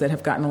enterprises that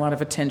have gotten a lot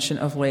of attention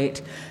of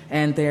late,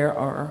 and there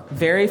are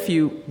very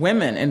few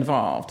women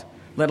involved,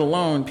 let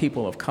alone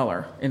people of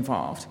color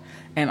involved.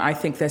 And I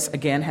think this,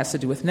 again, has to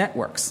do with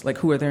networks. Like,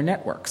 who are their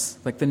networks?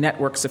 Like the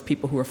networks of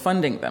people who are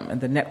funding them and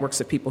the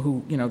networks of people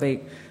who,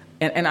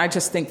 and I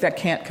just think that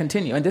can't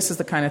continue. And this is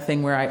the kind of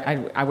thing where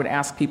I would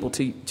ask people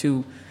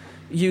to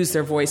use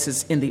their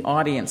voices in the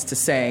audience to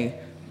say,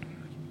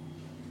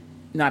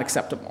 not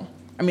acceptable.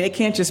 I mean, it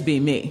can't just be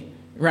me,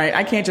 right?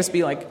 I can't just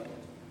be like,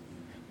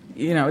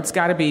 it's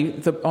got to be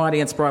the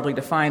audience broadly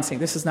defined saying,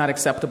 this is not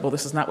acceptable,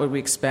 this is not what we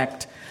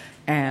expect,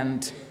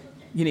 and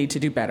you need to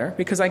do better,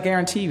 because I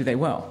guarantee you they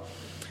will.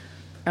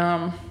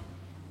 I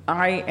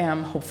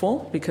am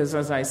hopeful because,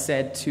 as I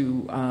said,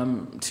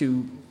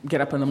 to get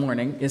up in the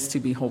morning is to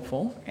be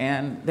hopeful,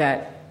 and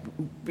that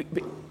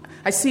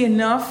I see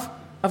enough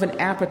of an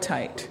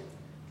appetite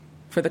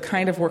for the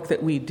kind of work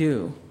that we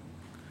do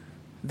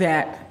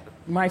that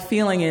my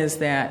feeling is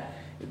that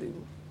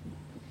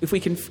if we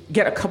can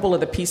get a couple of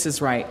the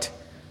pieces right,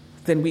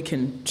 then we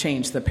can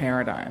change the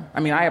paradigm. I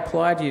mean, I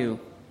applaud you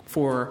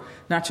for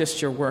not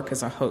just your work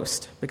as a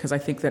host, because I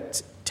think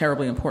that's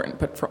terribly important,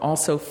 but for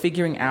also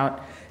figuring out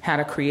how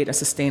to create a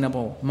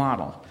sustainable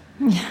model.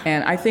 Yeah.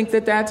 And I think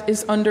that that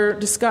is under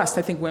discussed.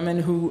 I think women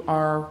who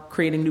are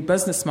creating new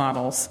business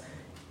models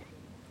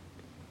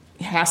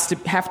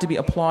have to be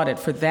applauded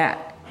for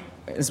that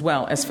as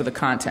well as for the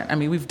content. I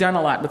mean, we've done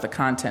a lot with the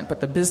content,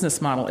 but the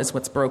business model is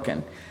what's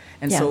broken.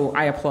 And so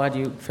I applaud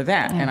you for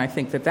that. Yeah. And I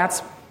think that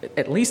that's,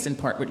 at least in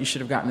part, what you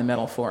should have gotten the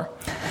medal for.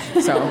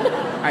 So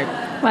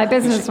my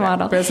business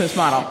model. Business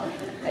model.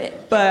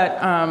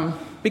 But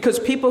because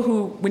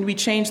when we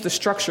change the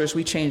structures,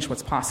 we change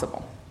what's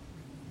possible.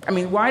 I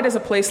mean, why does a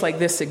place like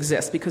this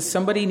exist? Because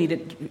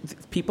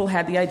people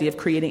had the idea of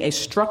creating a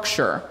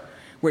structure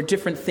where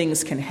different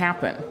things can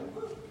happen.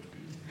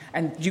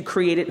 And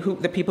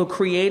the people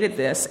created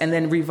this and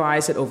then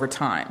revise it over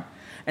time.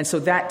 And so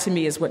that, to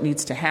me, is what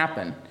needs to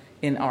happen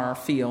in our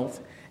field.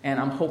 And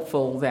I'm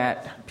hopeful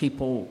that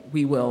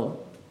we will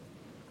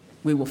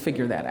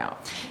figure that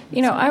out.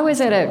 You know, I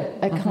was at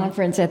a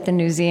conference at the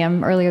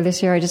museum earlier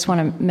this year. I just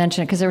want to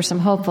mention it because there were some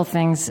hopeful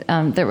things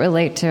that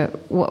relate to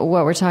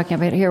what we're talking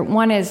about here.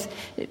 One is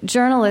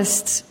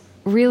journalists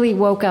really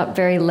woke up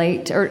very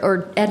late,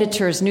 or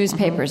editors,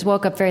 newspapers,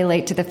 woke up very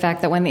late to the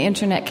fact that when the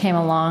internet came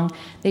along,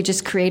 they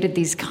just created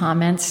these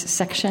comments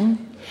section,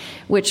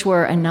 which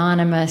were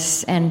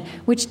anonymous and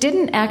which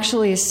didn't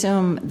actually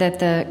assume that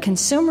the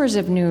consumers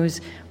of news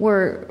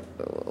were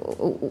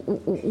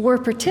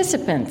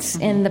participants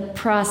in the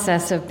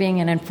process of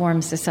being an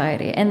informed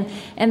society.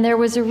 And there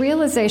was a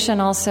realization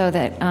also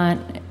that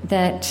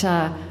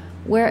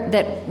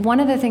one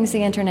of the things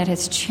the internet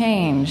has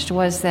changed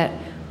was that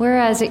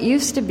whereas it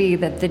used to be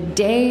that the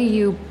day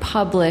you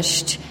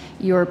published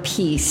your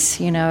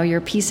piece,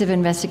 your piece of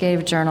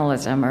investigative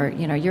journalism, or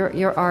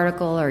your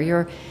article or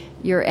your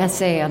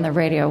essay on the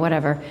radio,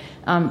 whatever,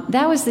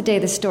 that was the day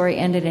the story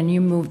ended and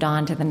you moved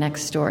on to the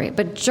next story.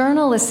 But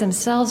journalists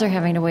themselves are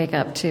having to wake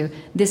up to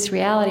this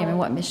reality. I mean,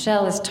 what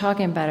Michel is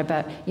talking about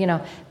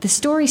the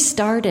story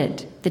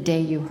started the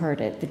day you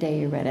heard it, the day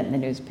you read it in the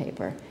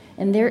newspaper.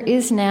 And there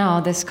is now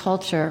this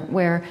culture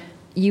where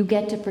you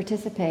get to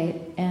participate,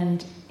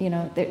 and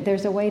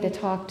there's a way to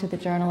talk to the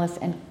journalists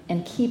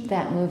and keep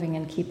that moving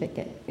and keep it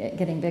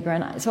getting bigger.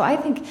 And so I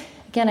think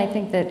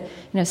that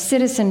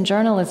citizen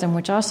journalism,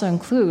 which also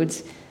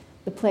includes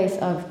the place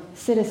of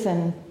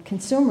citizen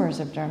consumers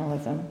of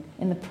journalism,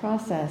 in the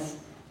process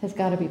has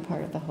got to be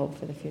part of the hope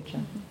for the future.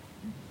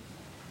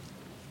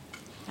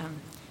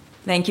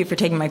 Thank you for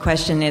taking my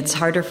question. It's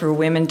harder for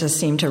women to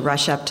seem to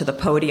rush up to the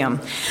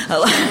podium.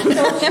 So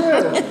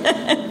true.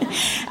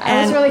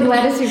 I was really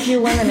glad to see a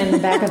few women in the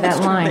back of that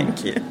line.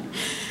 Thank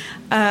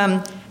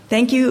you.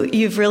 Thank you.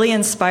 You've really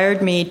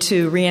inspired me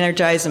to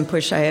re-energize and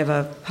push. I have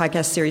a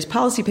podcast series,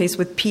 Policy Pace,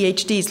 with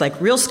PhDs, like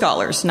real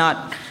scholars,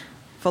 not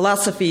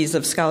philosophies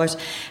of scholars.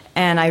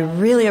 And I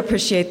really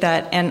appreciate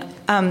that. And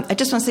I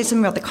just want to say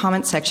something about the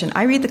comment section.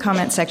 I read the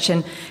comment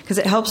section because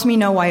it helps me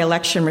know why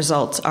election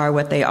results are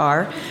what they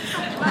are.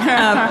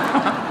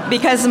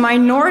 Because the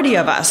minority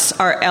of us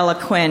are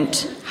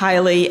eloquent,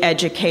 highly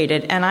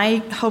educated, and I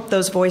hope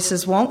those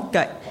voices won't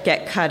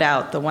get cut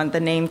out, the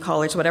name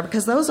callers, whatever,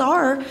 because those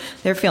are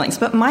their feelings.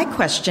 But my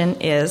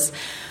question is,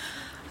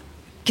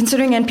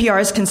 considering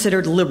NPR is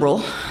considered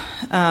liberal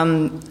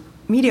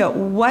media,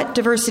 what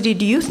diversity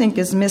do you think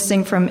is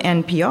missing from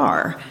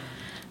NPR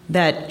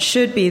that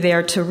should be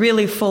there to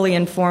really fully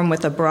inform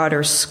with a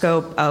broader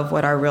scope of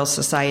what our real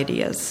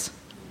society is?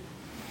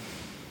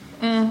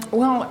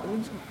 Well,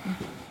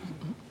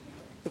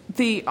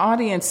 the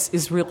audience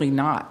is really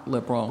not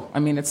liberal. I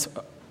mean,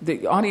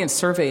 the audience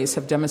surveys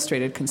have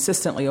demonstrated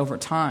consistently over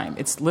time.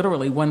 It's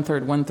literally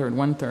 1/3, 1/3,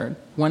 1/3.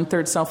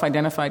 1/3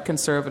 self-identified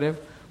conservative,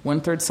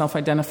 1/3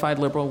 self-identified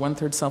liberal,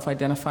 1/3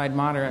 self-identified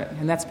moderate,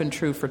 and that's been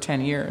true for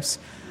 10 years.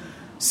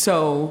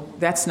 So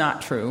that's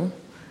not true.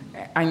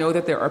 I know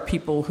that there are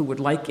people who would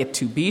like it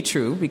to be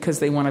true because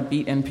they want to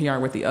beat NPR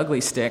with the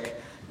ugly stick,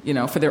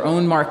 for their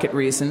own market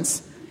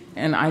reasons,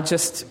 and I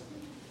just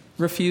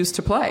refuse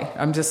to play.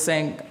 I'm just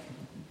saying,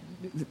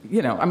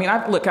 I mean,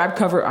 I've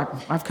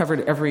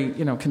covered every,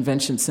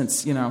 convention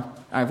since,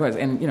 I was,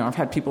 and, I've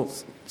had people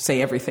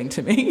say everything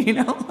to me,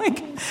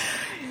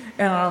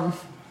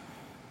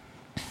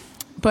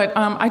 but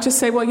I just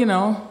say,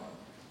 well,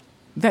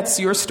 that's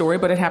your story,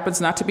 but it happens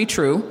not to be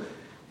true,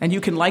 and you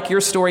can like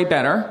your story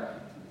better,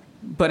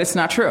 but it's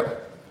not true.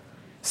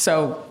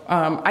 So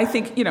I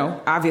think,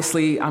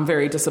 obviously I'm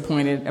very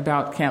disappointed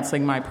about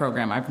canceling my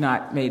program. I've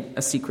not made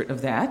a secret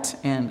of that,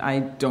 and I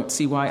don't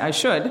see why I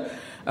should.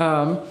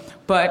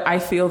 But I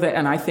feel that,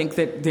 and I think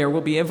that there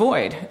will be a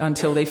void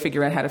until they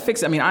figure out how to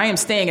fix it. I mean, I am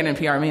staying at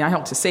NPR. I mean, I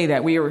helped to say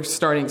that. We are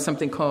starting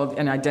something called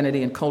an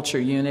Identity and Culture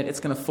Unit. It's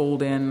going to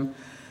fold in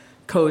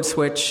Code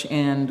Switch,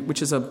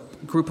 which is a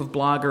group of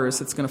bloggers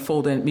that's going to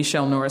fold in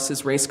Michel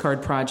Norris's Race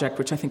Card Project,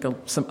 which I think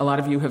a lot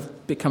of you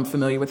have become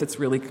familiar with. It's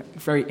really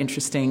very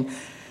interesting.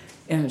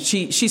 And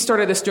she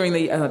started this during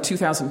the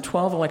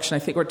 2012 election, I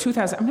think, or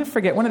 2000. I'm going to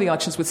forget one of the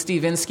elections with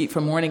Steve Inskeep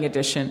from Morning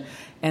Edition,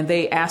 and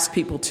they asked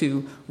people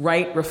to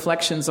write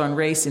reflections on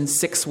race in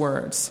 6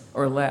 words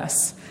or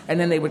less, and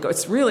then they would go.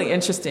 It's really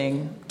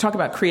interesting. Talk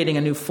about creating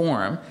a new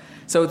form.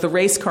 So the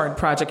Race Card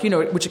Project,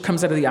 which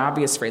comes out of the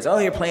obvious phrase, "Oh,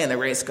 you're playing the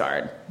race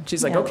card."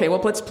 She's like, "Okay,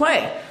 well, let's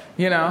play,"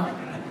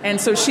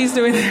 And so she's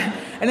doing that.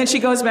 And then she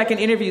goes back and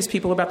interviews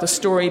people about the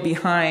story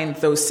behind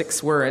those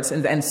 6 words,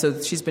 and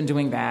so she's been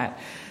doing that.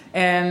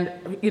 And,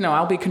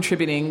 I'll be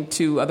contributing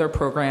to other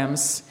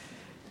programs,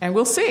 and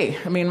we'll see.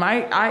 I mean,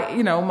 my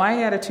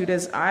attitude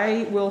is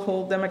I will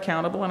hold them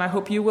accountable, and I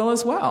hope you will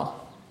as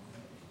well.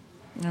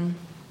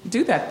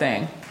 Do that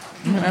thing,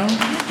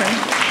 Okay.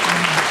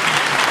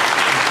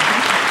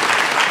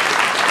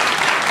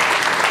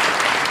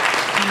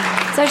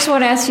 So I just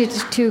want to ask you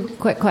 2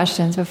 quick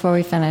questions before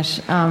we finish.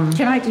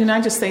 Can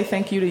I just say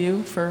thank you to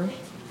you for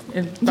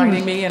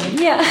inviting me and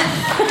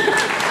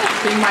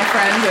being my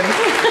friend, and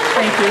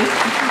thank you.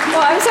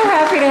 Well, I'm so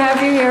happy to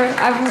have you here.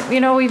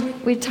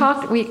 We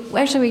talked.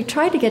 We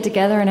tried to get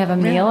together and have a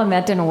meal, and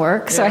that didn't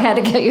work. So I had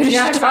to get you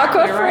to talk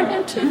over an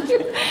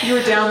interview. You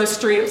were down the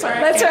street. I'm sorry,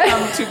 That's I can't right.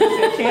 come too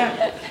busy. I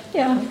can't.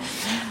 Yeah.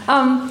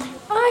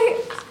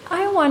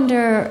 I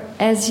wonder,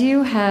 as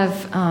you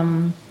have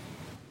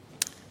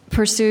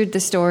pursued the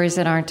stories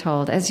that aren't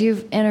told, as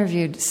you've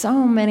interviewed so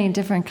many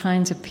different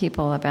kinds of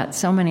people about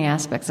so many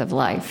aspects of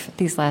life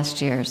these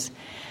last years.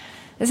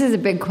 This is a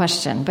big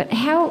question, but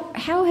how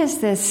has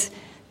this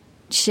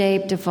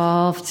shaped,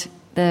 evolved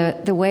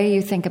the way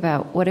you think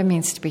about what it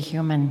means to be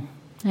human?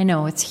 I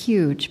know it's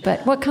huge,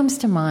 but what comes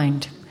to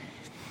mind?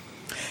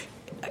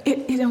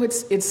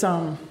 It's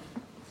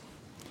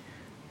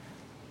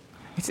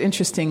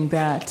interesting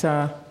that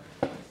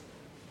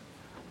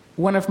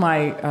one of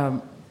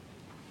my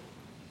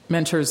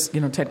mentors,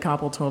 Ted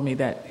Koppel, told me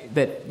that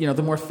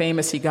the more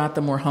famous he got,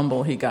 the more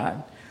humble he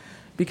got.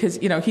 Because,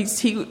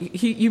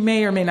 you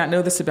may or may not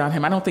know this about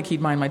him. I don't think he'd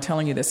mind my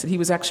telling you this, that he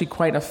was actually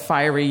quite a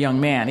fiery young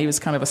man. He was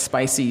kind of a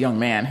spicy young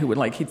man who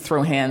he'd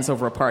throw hands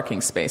over a parking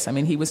space. I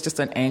mean, he was just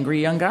an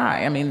angry young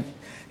guy. I mean,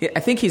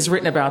 I think he's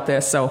written about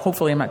this, so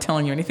hopefully I'm not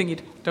telling you anything you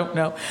don't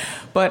know.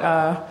 But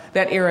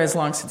that era has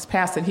long since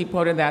passed, and he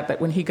quoted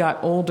that when he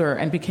got older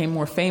and became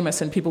more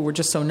famous and people were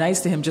just so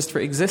nice to him just for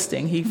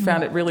existing, he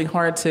found it really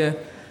hard to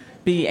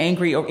be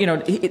angry, or,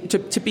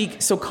 to be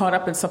so caught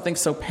up in something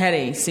so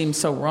petty seemed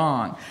so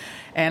wrong.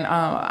 And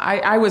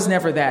I was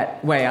never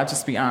that way, I'll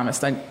just be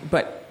honest.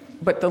 But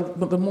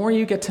the more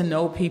you get to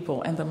know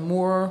people and the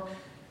more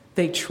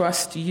they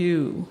trust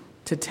you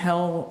to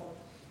tell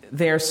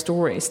their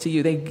stories to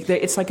you,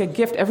 it's like a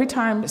gift. Every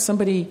time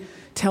somebody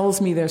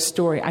tells me their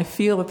story, I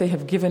feel that they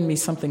have given me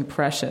something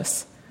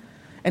precious.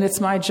 And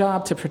it's my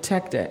job to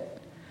protect it.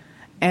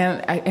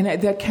 And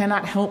that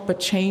cannot help but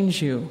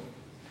change you.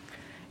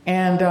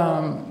 And,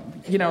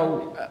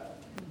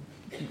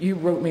 you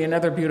wrote me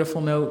another beautiful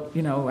note.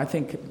 I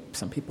think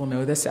some people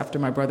know this. After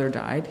my brother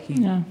died,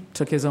 he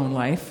took his own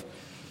life.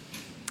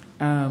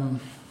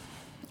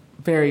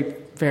 Very,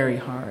 very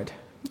hard.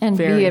 And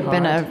very he had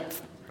hard. Been a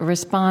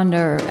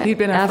responder He'd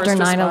been after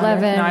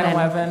 9/11.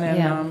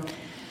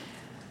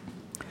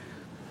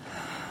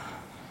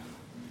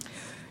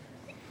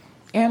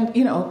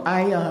 9/11,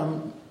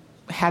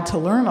 I had to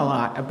learn a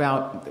lot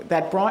about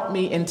that. Brought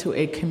me into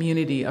a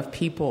community of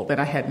people that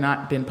I had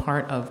not been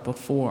part of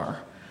before.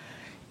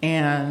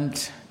 And,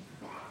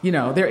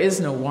 there is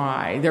no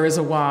why. There is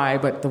a why,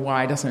 but the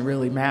why doesn't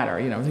really matter.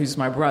 He's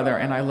my brother,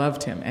 and I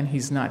loved him, and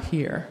he's not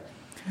here.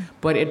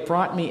 But it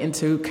brought me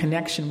into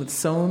connection with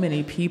so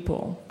many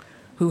people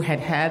who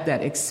had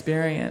that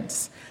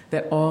experience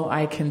that all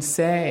I can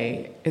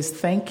say is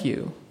thank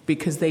you,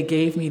 because they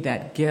gave me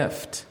that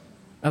gift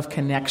of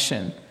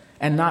connection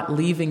and not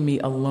leaving me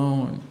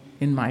alone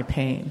in my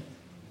pain.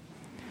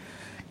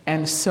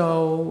 And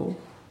so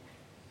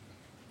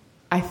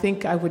I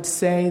think I would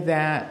say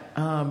that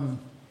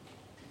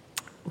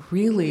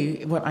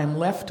really what I'm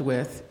left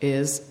with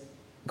is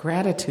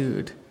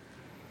gratitude,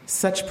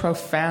 such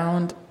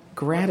profound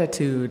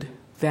gratitude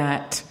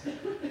that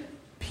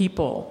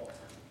people,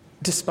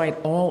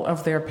 despite all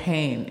of their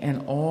pain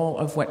and all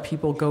of what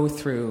people go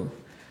through,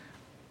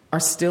 are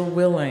still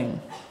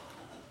willing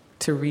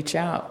to reach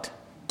out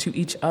to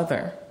each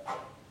other.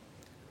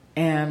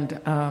 And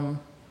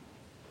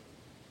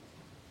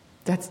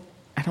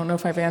I don't know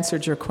if I've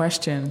answered your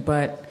question,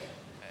 but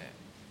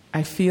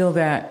I feel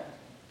that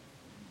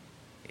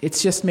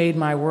it's just made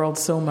my world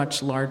so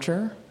much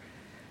larger.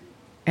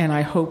 And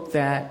I hope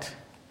that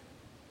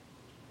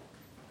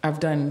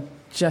I've done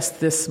just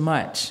this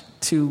much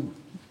to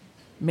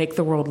make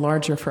the world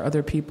larger for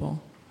other people.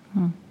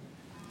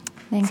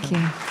 Thank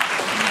you.